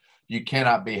 you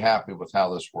cannot be happy with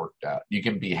how this worked out. You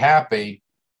can be happy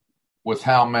with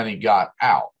how many got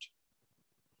out.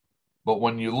 But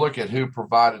when you look at who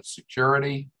provided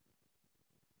security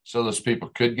so those people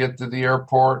could get to the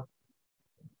airport,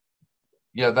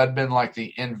 yeah, that'd been like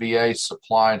the NVA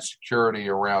supplying security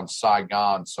around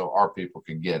Saigon so our people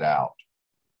could get out.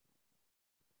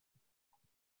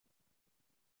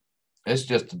 It's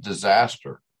just a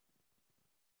disaster.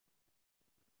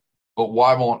 But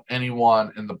why won't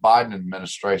anyone in the Biden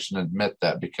administration admit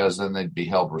that? Because then they'd be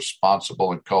held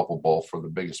responsible and culpable for the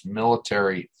biggest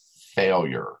military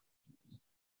failure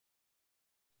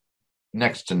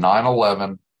next to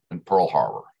 9/11 and Pearl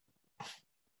Harbor.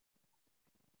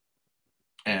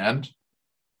 And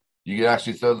you could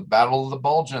actually throw the Battle of the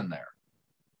Bulge in there.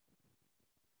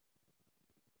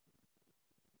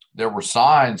 There were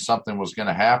signs something was going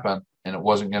to happen and it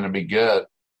wasn't going to be good.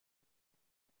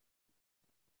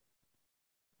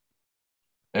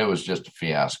 It was just a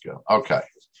fiasco. Okay.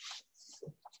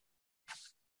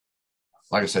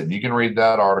 Like I said, you can read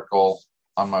that article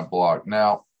on my blog.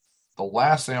 Now, the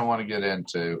last thing I want to get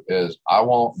into is I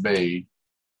won't be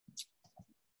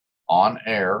on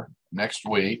air next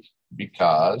week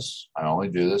because I only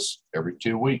do this every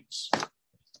 2 weeks.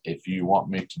 If you want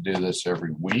me to do this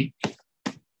every week,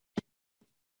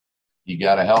 you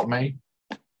got to help me.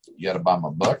 You got to buy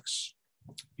my books.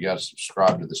 You got to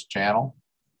subscribe to this channel.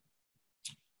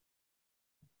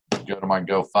 Go to my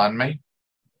GoFundMe.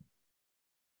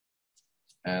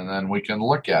 And then we can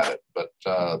look at it. But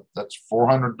that's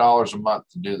 $400 a month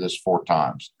to do this 4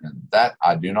 times. And that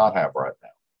I do not have right now.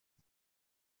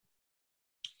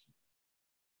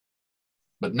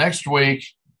 But next week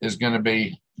is going to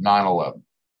be 9/11,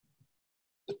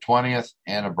 the 20th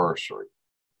anniversary.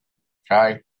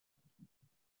 Okay?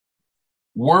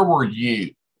 Where were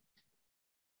you?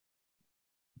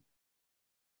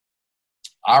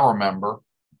 I remember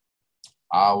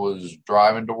I was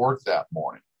driving to work that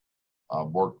morning. I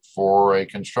worked for a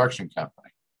construction company.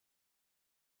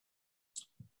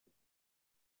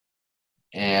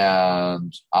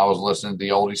 And I was listening to the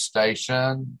oldie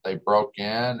station. They broke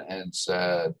in and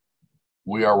said,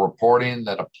 "We are reporting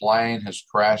that a plane has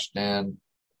crashed in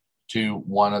to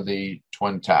one of the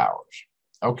Twin Towers."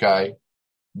 Okay.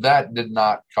 That did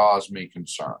not cause me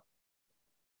concern.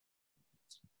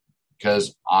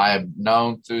 Because I've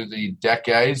known through the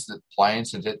decades that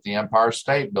planes had hit the Empire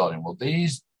State Building. Well,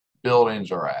 these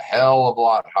buildings are a hell of a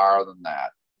lot higher than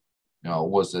that. You know,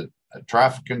 was it a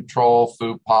traffic control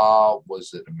faux pas?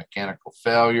 Was it a mechanical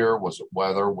failure? Was it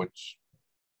weather? Which,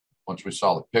 once we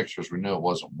saw the pictures, we knew it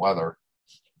wasn't weather.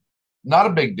 Not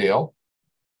a big deal.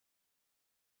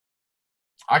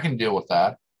 I can deal with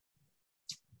that.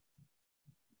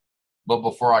 But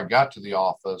before I got to the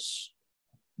office,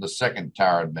 the second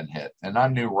tower had been hit. And I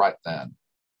knew right then,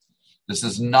 this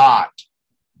is not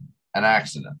an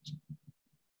accident.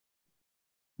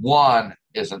 1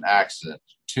 is an accident.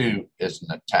 2 is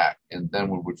an attack. And then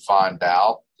we would find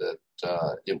out that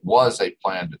it was a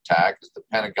planned attack as the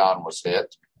Pentagon was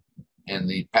hit and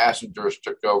the passengers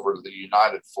took over to the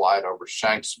United flight over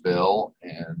Shanksville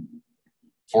and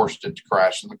forced it to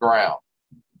crash in the ground.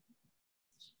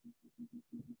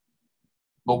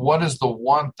 But what is the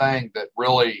one thing that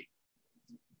really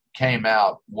came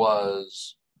out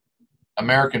was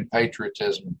American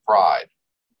patriotism and pride.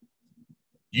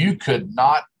 You could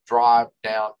not drive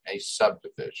down a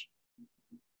subdivision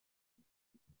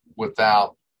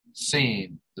without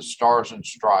seeing the stars and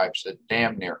stripes at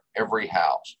damn near every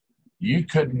house. You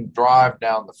couldn't drive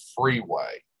down the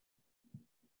freeway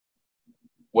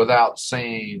without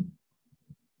seeing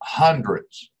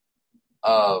hundreds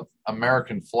of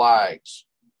American flags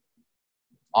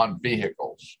on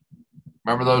vehicles.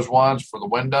 Remember those ones for the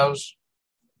windows?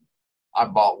 I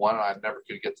bought one and I never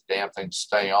could get the damn thing to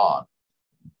stay on.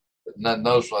 And then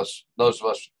those of us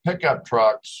with pickup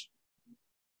trucks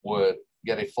would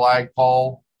get a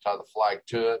flagpole, tie the flag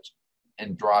to it,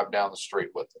 and drive down the street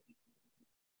with it.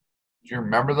 Do you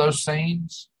remember those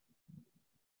scenes?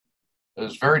 It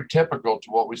was very typical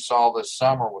to what we saw this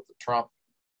summer with the Trump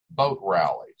boat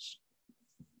rallies.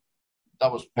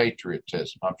 That was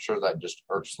patriotism. I'm sure that just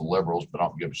hurts the liberals, but I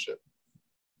don't give a shit.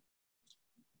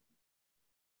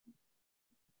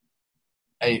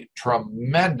 A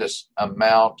tremendous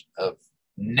amount of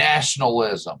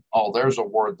nationalism. Oh, there's a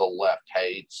word the left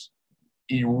hates.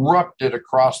 Erupted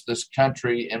across this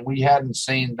country, and we hadn't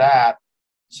seen that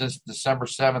since December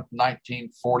 7th,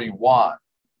 1941.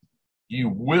 You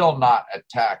will not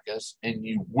attack us, and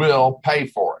you will pay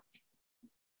for it.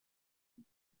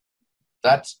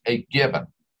 That's a given.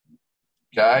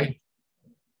 Okay?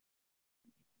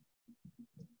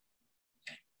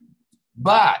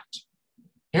 But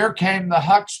here came the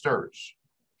hucksters.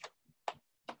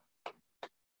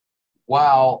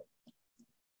 While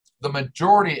the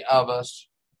majority of us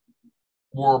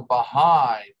were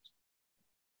behind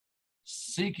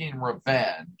seeking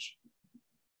revenge,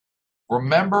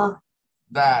 remember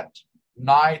that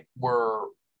night where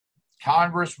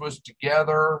Congress was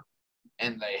together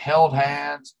and they held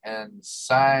hands and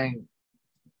sang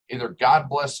either God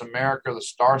Bless America or the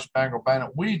Star Spangled Banner?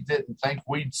 We didn't think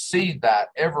we'd see that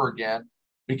ever again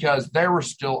because they were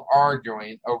still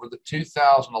arguing over the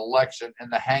 2000 election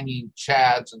and the hanging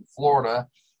chads in Florida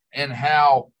and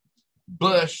how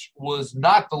Bush was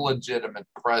not the legitimate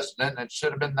president. It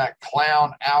should have been that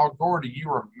clown Al Gore. Do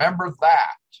you remember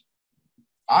that?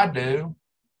 I do.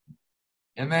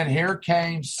 And then here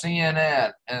came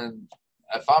CNN, and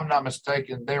if I'm not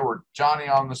mistaken, they were Johnny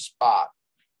on the spot.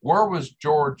 Where was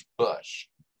George Bush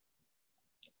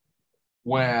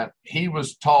when he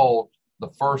was told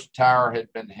the first tower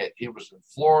had been hit? He was in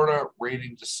Florida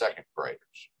reading to second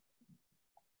graders.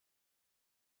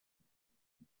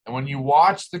 And when you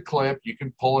watch the clip, you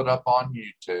can pull it up on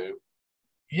YouTube.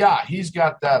 Yeah, he's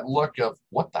got that look of,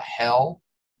 what the hell?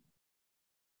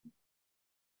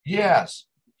 Yes,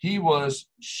 he was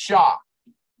shocked.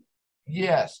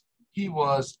 Yes, he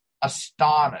was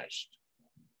astonished.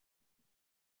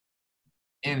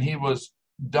 And he was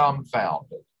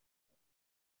dumbfounded.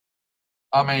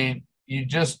 I mean, you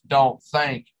just don't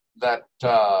think that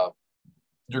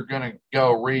you're going to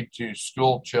go read to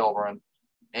school children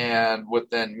and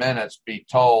within minutes be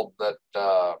told that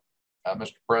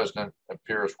Mr. President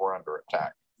appears we're under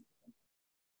attack.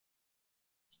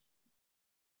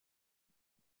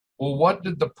 Well, what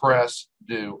did the press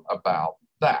do about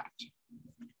that?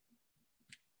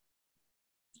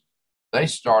 They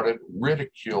started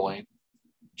ridiculing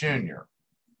Junior.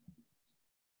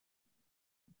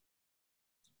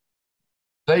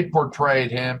 They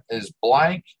portrayed him as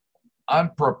blank,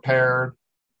 unprepared,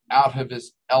 out of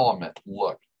his element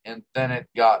look, and then it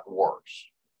got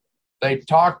worse. They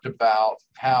talked about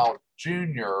how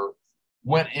Junior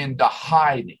went into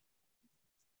hiding.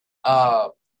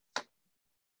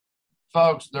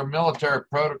 Folks, there are military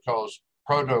protocols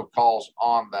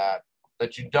on that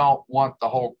you don't want the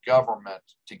whole government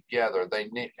together. They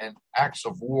need, in acts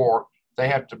of war, they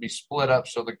have to be split up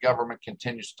so the government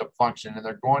continues to function, and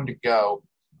they're going to go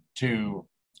to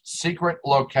secret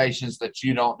locations that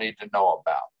you don't need to know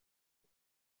about.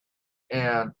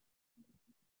 And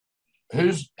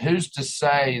who's to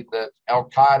say that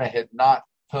Al-Qaeda had not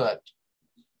put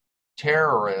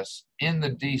terrorists in the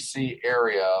D.C.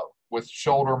 area with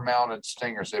shoulder-mounted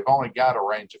stingers? They've only got a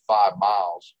range of 5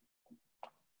 miles.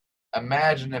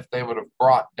 Imagine if they would have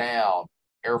brought down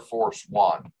Air Force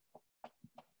One.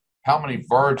 How many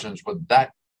virgins would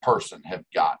that person have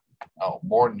gotten? Oh,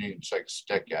 more than you can shake a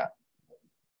stick at.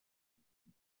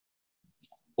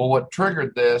 Well, what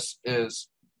triggered this is,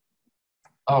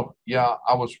 oh, yeah,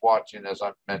 I was watching, as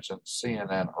I mentioned,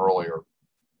 CNN earlier,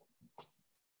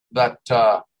 that,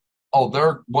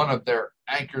 one of their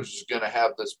anchors is going to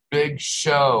have this big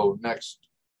show next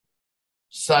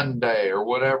Sunday or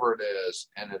whatever it is,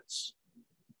 and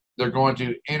they're going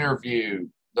to interview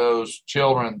those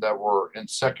children that were in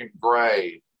second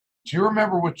grade. Do you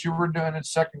remember what you were doing in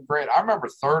second grade? I remember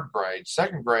third grade.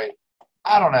 Second grade,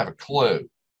 I don't have a clue.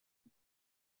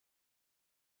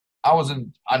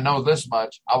 I know this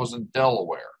much, I was in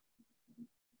Delaware,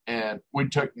 and we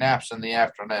took naps in the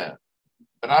afternoon,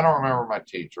 but I don't remember my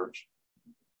teachers.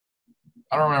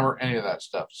 I don't remember any of that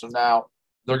stuff. So now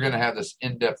they're going to have this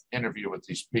in-depth interview with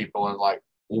these people, and like,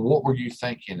 well, what were you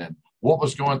thinking, and what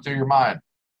was going through your mind?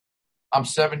 I'm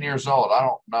 7 years old. I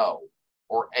don't know.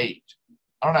 Or 8.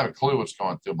 I don't have a clue what's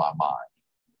going through my mind.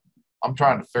 I'm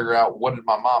trying to figure out, what did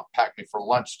my mom pack me for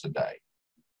lunch today?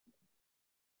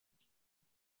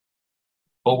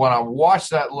 But when I watch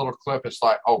that little clip, it's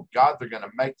like, oh, God, they're going to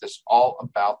make this all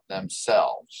about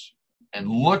themselves. And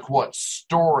look what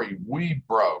story we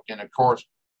broke. And, of course,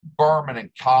 Berman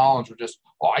and Collins were just,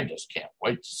 I just can't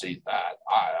wait to see that.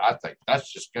 I think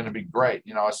that's just going to be great.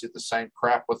 You know, I see the same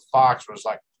crap with Fox, where it's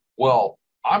like, well,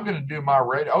 I'm going to do my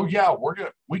radio. Oh, yeah,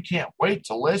 we can't wait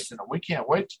to listen, and we can't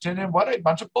wait to tune in. What a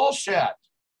bunch of bullshit.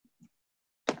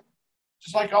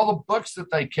 Just like all the books that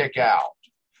they kick out.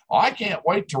 Oh, I can't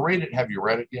wait to read it. Have you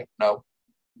read it yet? No.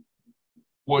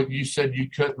 Well, you said you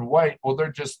couldn't wait. Well,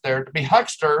 they're just there to be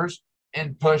hucksters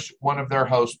and push one of their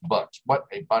host books. What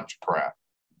a bunch of crap.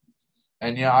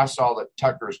 And yeah, I saw that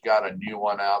Tucker's got a new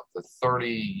one out, the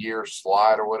 30-year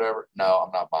slide or whatever. No,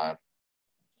 I'm not buying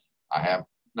it.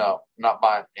 Not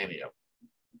buying any of them.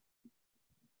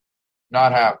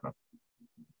 Not happening.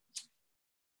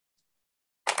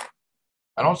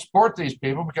 I don't support these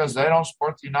people because they don't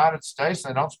support the United States.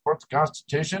 They don't support the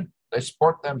Constitution. They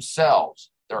support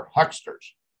themselves. They're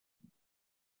hucksters.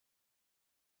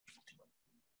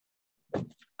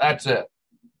 That's it.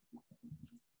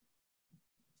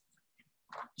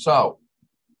 So,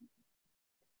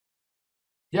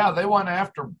 yeah, they went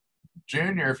after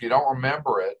Junior, if you don't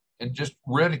remember it, and just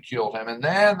ridiculed him. And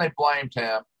then they blamed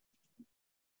him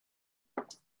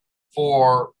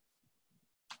for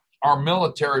our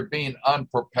military being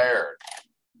unprepared.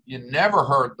 You never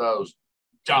heard those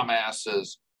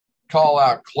dumbasses call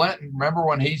out Clinton. Remember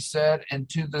when he said, and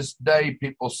to this day,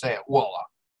 people say, well,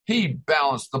 he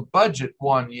balanced the budget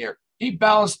one year. He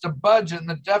balanced the budget and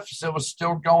the deficit was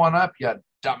still going up, you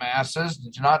dumbasses.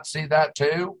 Did you not see that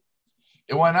too?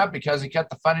 It went up because he cut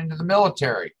the funding to the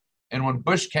military. And when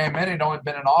Bush came in, he'd only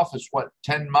been in office,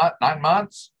 9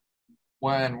 months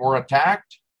when we're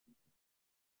attacked?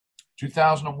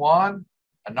 2001,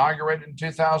 inaugurated in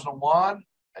 2001,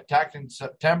 attacked in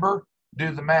September.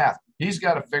 Do the math. He's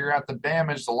got to figure out the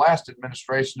damage the last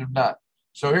administration have done.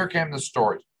 So here came the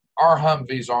stories. Our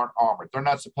Humvees aren't armored. They're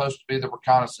not supposed to be the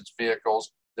reconnaissance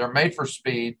vehicles. They're made for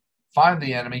speed. Find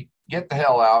the enemy, get the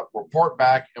hell out, report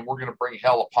back, and we're going to bring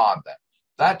hell upon them.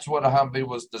 That's what a Humvee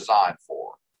was designed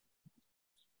for.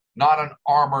 Not an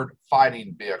armored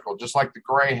fighting vehicle, just like the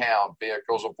Greyhound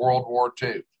vehicles of World War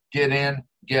II. Get in,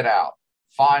 get out.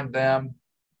 Find them,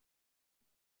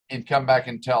 and come back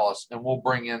and tell us, and we'll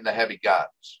bring in the heavy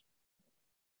guns.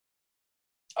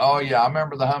 Oh, yeah, I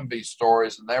remember the Humvee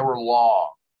stories, and they were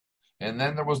long. And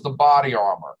then there was the body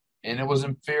armor, and it was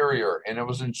inferior, and it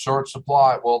was in short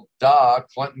supply. Well,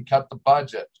 Clinton cut the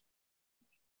budget.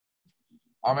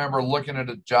 I remember looking at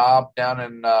a job down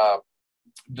in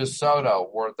DeSoto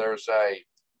where there's a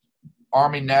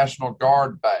Army National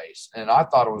Guard base, and I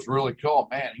thought it was really cool.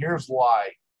 Man, here's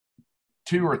like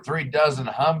 2 or 3 dozen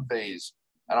Humvees.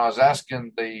 And I was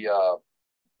asking the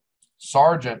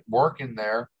sergeant working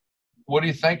there, what do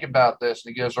you think about this?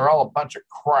 And he goes, they're all a bunch of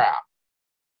crap.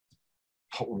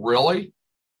 Really?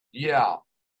 Yeah.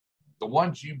 The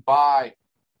ones you buy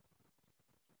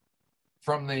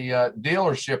from the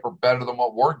dealership are better than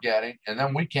what we're getting, and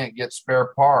then we can't get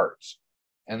spare parts.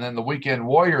 And then the weekend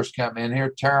warriors come in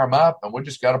here, tear them up, and we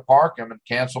just got to park them and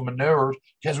cancel maneuvers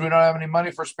because we don't have any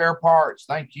money for spare parts.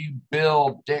 Thank you,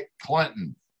 Bill Dick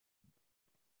Clinton.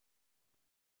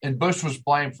 And Bush was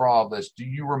blamed for all this. Do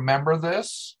you remember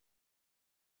this?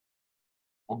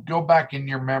 Well, go back in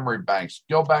your memory banks.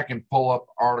 Go back and pull up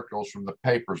articles from the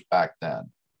papers back then.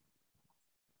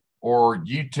 Or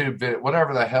YouTube video,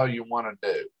 whatever the hell you want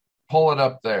to do. Pull it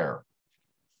up there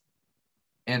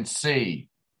and see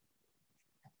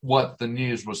what the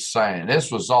news was saying.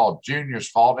 This was all Junior's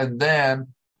fault. And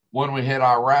then when we hit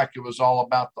Iraq, it was all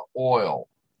about the oil.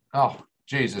 Oh,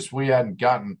 Jesus, we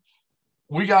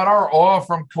got our oil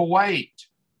from Kuwait.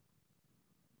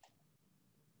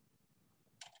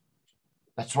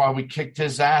 That's why we kicked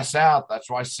his ass out. That's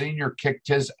why Senior kicked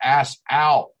his ass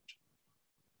out.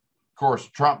 Of course,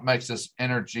 Trump makes us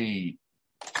energy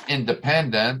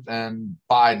independent, and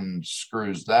Biden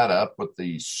screws that up with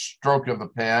the stroke of a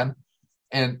pen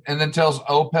and then tells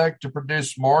OPEC to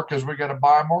produce more because we got to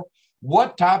buy more.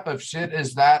 What type of shit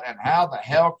is that, and how the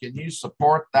hell can you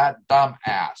support that dumb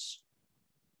ass?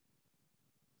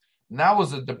 And that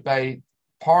was a debate,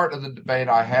 part of the debate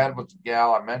I had with the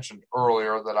gal I mentioned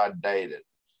earlier that I dated.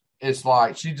 It's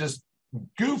like she just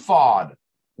goofawed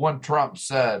when Trump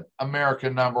said America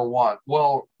number one.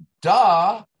 Well,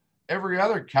 duh. Every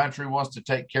other country wants to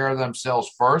take care of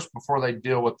themselves first before they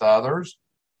deal with others.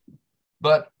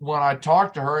 But when I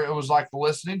talked to her, it was like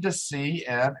listening to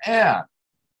CNN.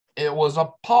 It was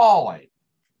appalling.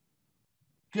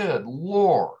 Good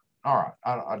Lord. All right.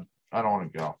 I don't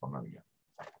want to get off on that again.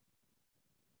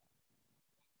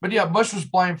 But yeah, Bush was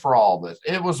blamed for all this.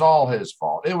 It was all his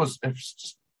fault. It was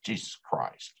just, Jesus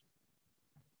Christ.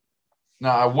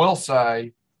 Now, I will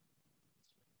say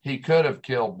he could have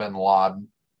killed bin Laden,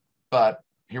 but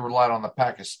he relied on the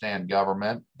Pakistan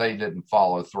government. They didn't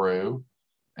follow through.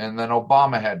 And then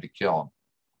Obama had to kill him.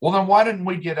 Well, then why didn't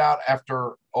we get out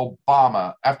after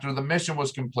Obama, after the mission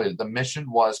was completed? The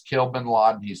mission was kill bin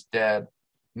Laden. He's dead.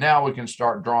 Now we can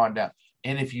start drawing down.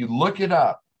 And if you look it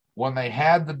up, when they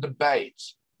had the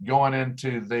debates going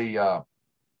into the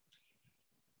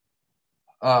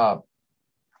 12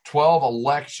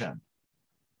 election,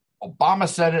 Obama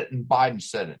said it and Biden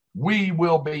said it. We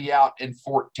will be out in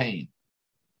 14.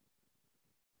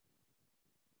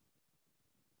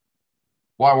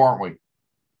 Why weren't we?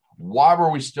 Why were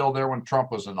we still there when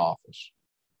Trump was in office?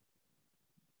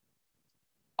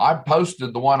 I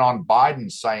posted the one on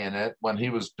Biden saying it when he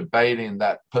was debating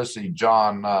that pussy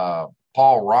John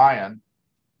Paul Ryan.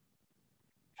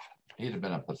 He'd have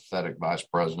been a pathetic vice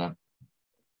president,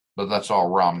 but that's all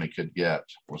Romney could get.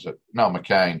 Was it? No,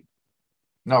 McCain.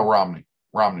 No, Romney.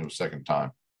 Romney was second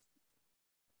time.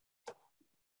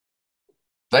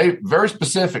 They very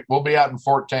specific. We'll be out in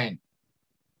 14.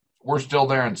 We're still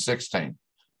there in 16.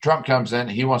 Trump comes in.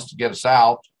 He wants to get us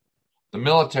out. The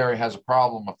military has a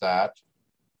problem with that.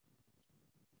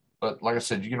 But like I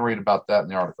said, you can read about that in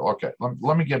the article. Okay,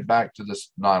 let me get back to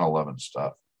this 9/11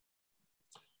 stuff.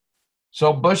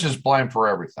 So Bush is blamed for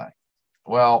everything.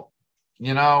 Well,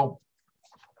 you know,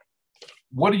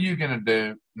 what are you going to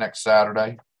do next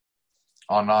Saturday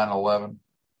on 9/11?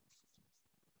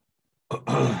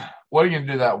 What are you going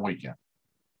to do that weekend?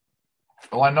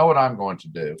 Well, I know what I'm going to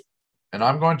do. And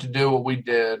I'm going to do what we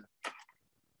did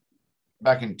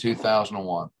back in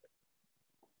 2001.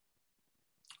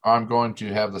 I'm going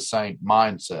to have the same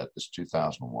mindset as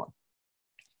 2001.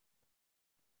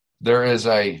 There is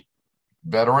a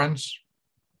veterans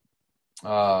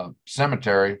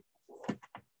cemetery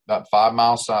about 5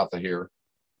 miles south of here.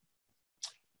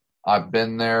 I've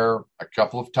been there a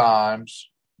couple of times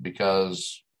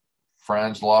because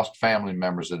friends lost family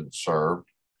members that had served.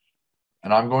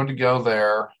 And I'm going to go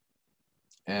there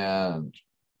and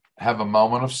have a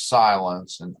moment of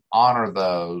silence and honor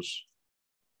those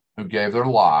who gave their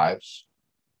lives,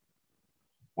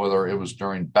 whether it was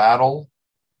during battle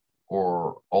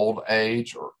or old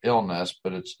age or illness,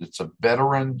 but it's a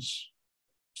veterans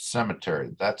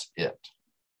cemetery. That's it.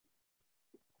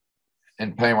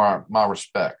 And pay my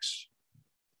respects.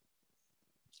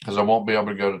 Because I won't be able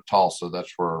to go to Tulsa.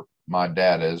 That's where my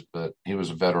dad is, but he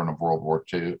was a veteran of World War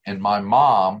II. And my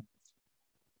mom,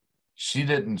 she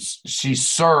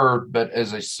served, but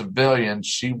as a civilian,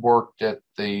 she worked at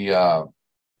a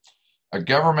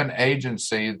government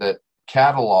agency that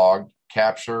cataloged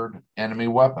captured enemy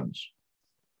weapons.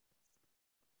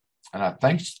 And I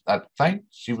think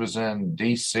she was in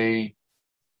DC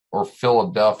or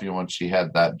Philadelphia when she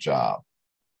had that job.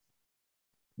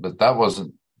 But that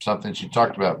wasn't something she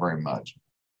talked about very much.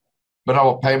 But I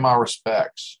will pay my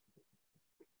respects.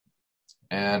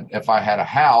 And if I had a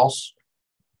house,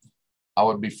 I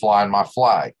would be flying my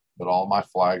flag. But all my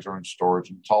flags are in storage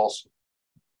in Tulsa.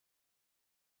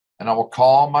 And I will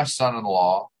call my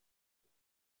son-in-law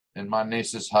and my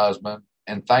niece's husband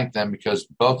and thank them because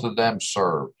both of them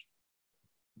served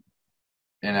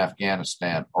in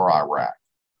Afghanistan or Iraq.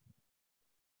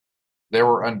 They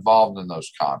were involved in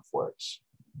those conflicts.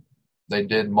 They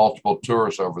did multiple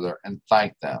tours over there and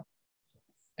thank them.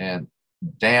 And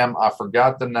damn, I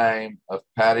forgot the name of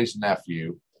Patty's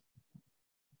nephew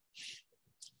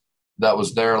that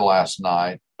was there last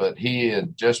night, but he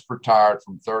had just retired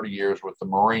from 30 years with the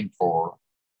Marine Corps,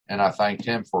 and I thanked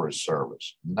him for his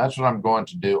service. And that's what I'm going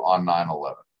to do on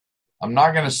 9/11. I'm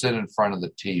not going to sit in front of the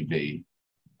TV.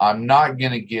 I'm not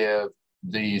going to give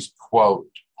these, quote,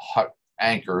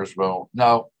 anchors. Well,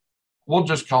 no, we'll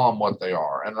just call them what they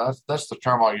are. And that's the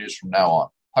term I'll use from now on,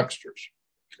 hucksters.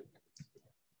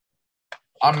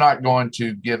 I'm not going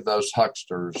to give those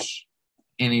hucksters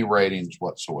any ratings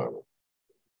whatsoever.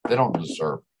 They don't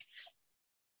deserve it.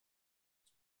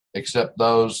 Except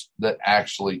those that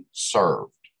actually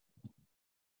served,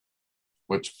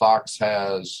 which Fox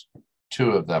has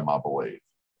 2 of them, I believe.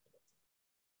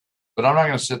 But I'm not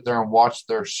going to sit there and watch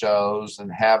their shows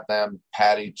and have them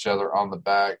pat each other on the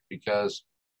back because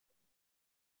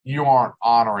you aren't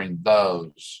honoring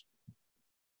those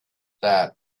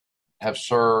that have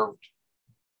served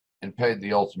and paid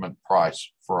the ultimate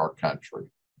price for our country.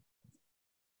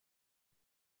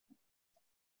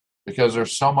 Because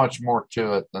there's so much more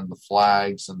to it than the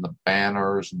flags and the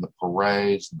banners and the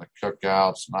parades and the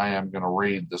cookouts. And I am going to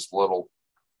read this little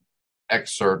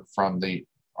excerpt from the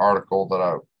article that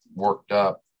I worked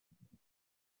up.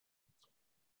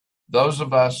 Those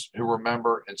of us who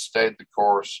remember and stayed the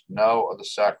course know of the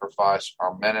sacrifice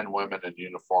our men and women in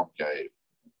uniform gave.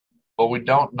 But we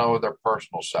don't know their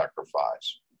personal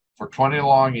sacrifice. For 20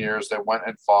 long years, they went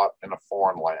and fought in a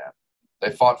foreign land.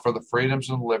 They fought for the freedoms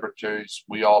and liberties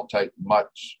we all take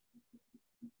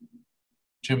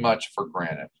too much for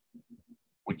granted.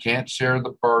 We can't share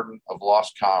the burden of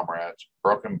lost comrades,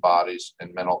 broken bodies,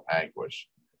 and mental anguish.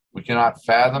 We cannot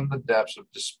fathom the depths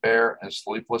of despair and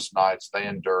sleepless nights they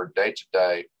endure day to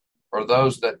day, or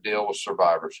those that deal with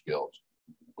survivor's guilt.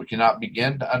 We cannot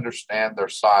begin to understand their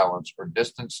silence or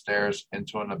distant stares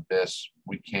into an abyss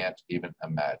we can't even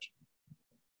imagine.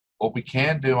 What we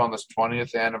can do on this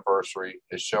 20th anniversary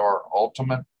is show our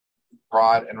ultimate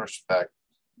pride and respect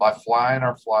by flying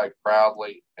our flag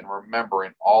proudly and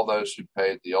remembering all those who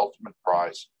paid the ultimate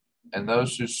price and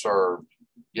those who served,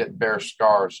 yet bear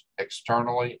scars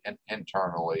externally and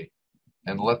internally,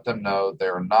 and let them know they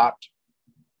are not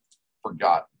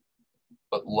forgotten,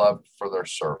 but loved for their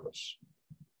service.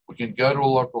 We can go to a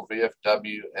local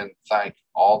VFW and thank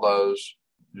all those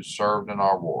who served in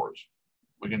our wars.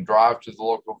 We can drive to the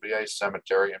local VA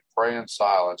cemetery and pray in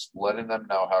silence, letting them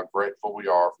know how grateful we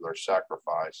are for their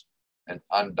sacrifice and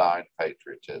undying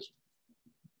patriotism.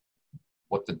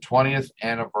 What the 20th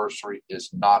anniversary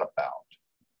is not about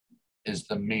is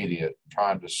the media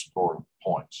trying to score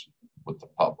points with the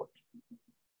public.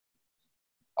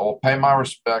 I will pay my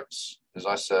respects, as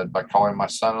I said, by calling my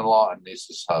son-in-law and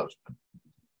niece's husband.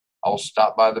 I will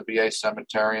stop by the VA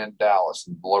cemetery in Dallas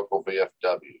and the local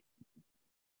VFW.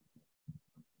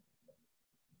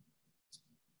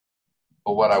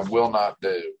 But what I will not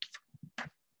do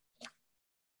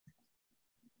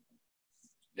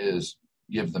is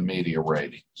give the media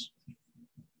ratings,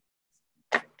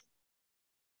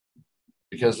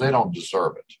 because they don't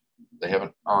deserve it. They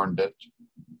haven't earned it.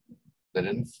 They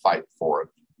didn't fight for it.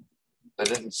 They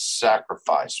didn't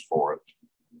sacrifice for it.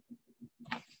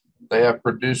 They have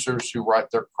producers who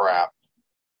write their crap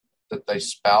that they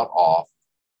spout off,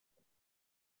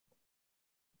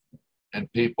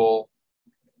 and people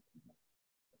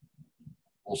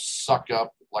will suck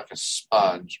up like a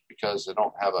sponge because they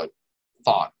don't have a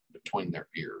thought between their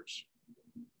ears.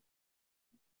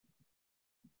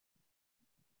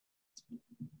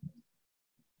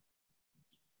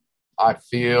 I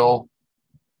feel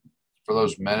for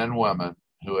those men and women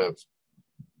who have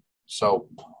so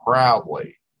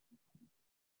proudly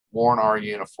worn our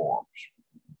uniforms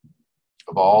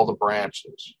of all the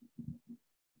branches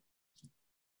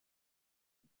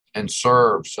and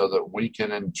served so that we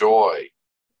can enjoy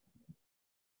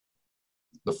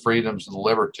the freedoms and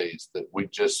liberties that we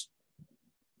just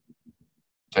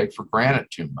take for granted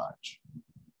too much.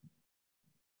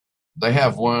 They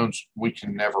have wounds we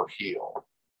can never heal.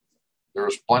 There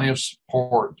is plenty of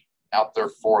support out there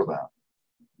for them.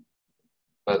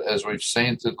 But as we've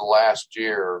seen through the last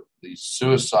year, the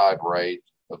suicide rate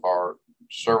of our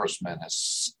servicemen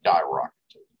has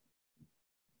skyrocketed.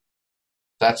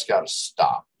 That's got to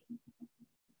stop.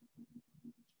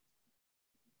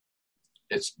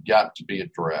 It's got to be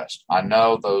addressed. I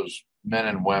know those men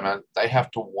and women, they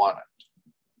have to want it.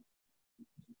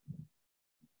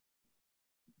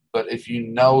 But if you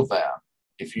know them,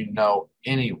 if you know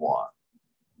anyone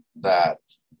that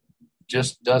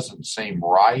just doesn't seem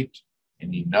right,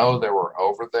 and you know they were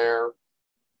over there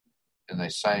and they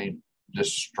seem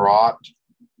distraught,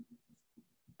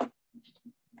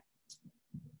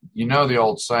 you know the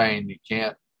old saying, you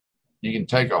can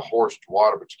take a horse to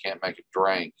water, but you can't make it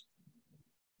drink.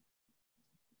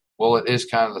 Well, it is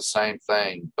kind of the same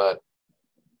thing, but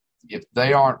if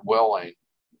they aren't willing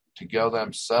to go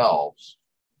themselves,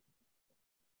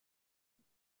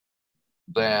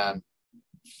 then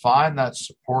find that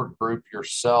support group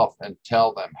yourself and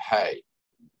tell them, hey,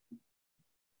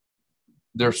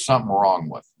 there's something wrong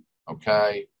with them,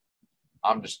 okay?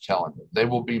 I'm just telling you. They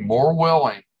will be more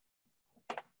willing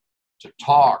to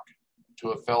talk to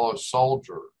a fellow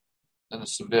soldier than a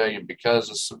civilian,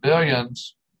 because as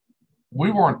civilians, we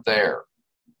weren't there.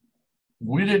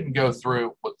 We didn't go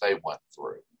through what they went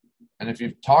through. And if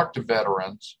you've talked to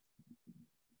veterans,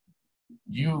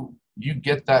 you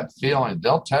get that feeling.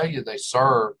 They'll tell you they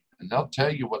served and they'll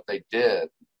tell you what they did,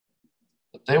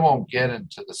 but they won't get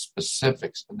into the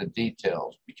specifics and the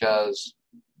details because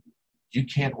you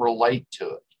can't relate to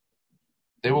it.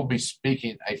 They will be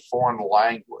speaking a foreign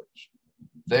language.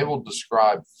 They will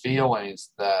describe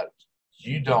feelings that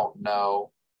you don't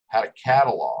know how to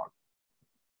catalog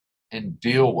and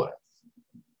deal with.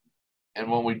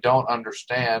 And when we don't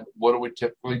understand, what do we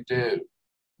typically do?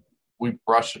 We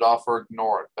brush it off or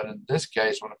ignore it. But in this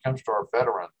case, when it comes to our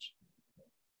veterans,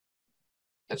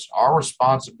 it's our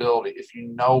responsibility. If you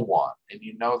know one and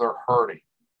you know they're hurting,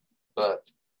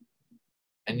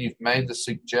 and you've made the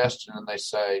suggestion and they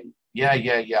say, yeah,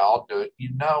 I'll do it.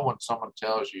 You know, when someone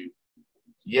tells you,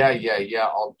 yeah,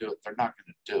 I'll do it, they're not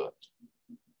going to do it.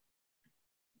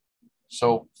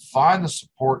 So find the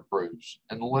support groups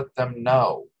and let them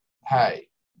know, hey,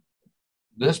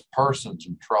 this person's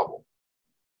in trouble.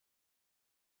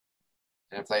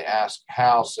 And if they ask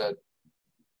how, said,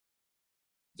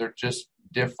 they're just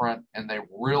different and they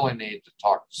really need to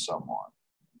talk to someone.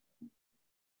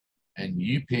 And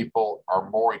you people are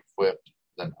more equipped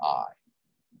than I.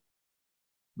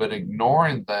 But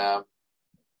ignoring them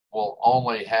will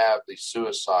only have the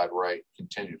suicide rate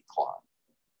continue to climb.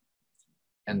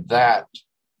 And that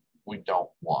we don't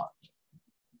want.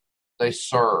 They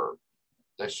serve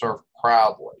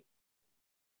proudly.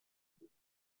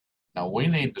 Now we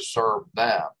need to serve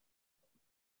them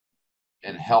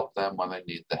and help them when they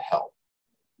need the help.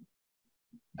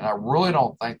 And I really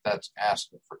don't think that's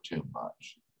asking for too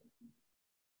much.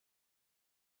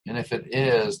 And if it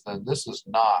is, then this is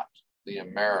not the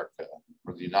America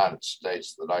or the United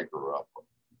States that I grew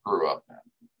up in.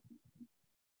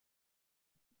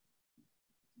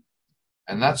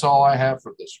 And that's all I have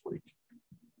for this week.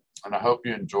 And I hope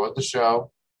you enjoyed the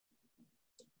show.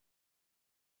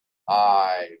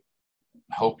 I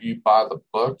hope you buy the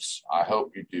books. I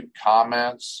hope you do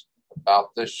comments about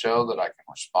this show that I can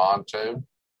respond to.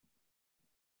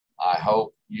 I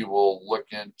hope you will look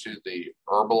into the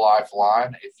Herbalife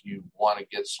line if you want to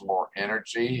get some more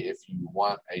energy, if you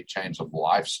want a change of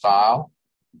lifestyle,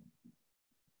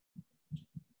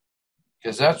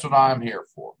 because that's what I'm here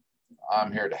for.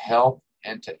 I'm here to help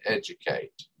and to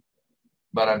educate,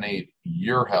 but I need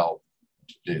your help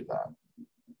to do that.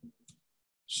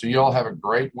 So you'll have a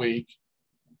great week,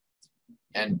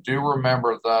 and do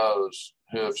remember those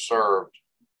who have served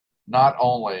not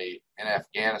only in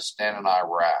Afghanistan and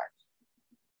Iraq,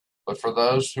 but for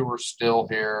those who are still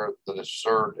here that have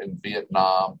served in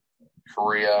Vietnam,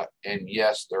 Korea, and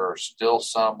yes, there are still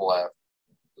some left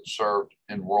that served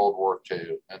in World War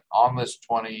II. And on this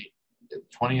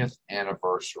 20th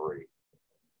anniversary,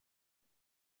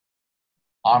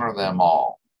 honor them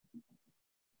all,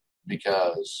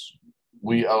 because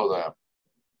we owe them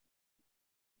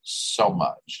so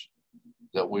much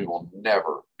that we will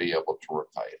never be able to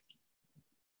repay it.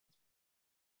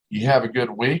 You have a good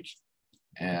week,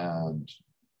 and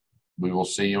we will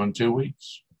see you in 2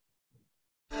 weeks.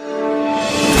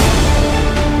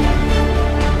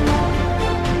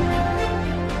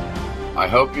 I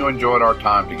hope you enjoyed our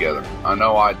time together. I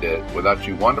know I did. Without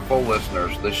you wonderful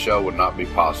listeners, this show would not be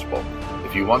possible.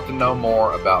 If you want to know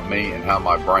more about me and how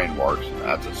my brain works,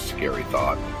 that's a scary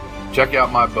thought, check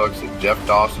out my books at Jeff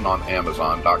Dawson on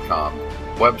Amazon.com,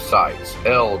 websites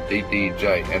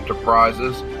LDDJ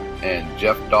Enterprises and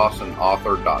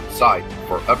JeffDawsonAuthor.site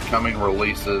for upcoming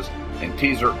releases and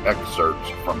teaser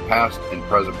excerpts from past and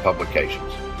present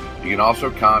publications. You can also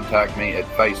contact me at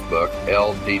Facebook,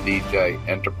 LDDJ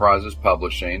Enterprises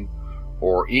Publishing,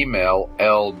 or email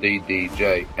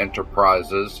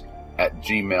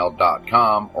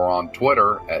LDDJenterprises@gmail.com, or on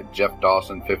Twitter at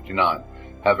JeffDawson59.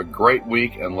 Have a great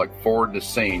week and look forward to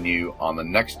seeing you on the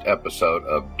next episode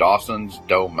of Dawson's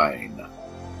Domain.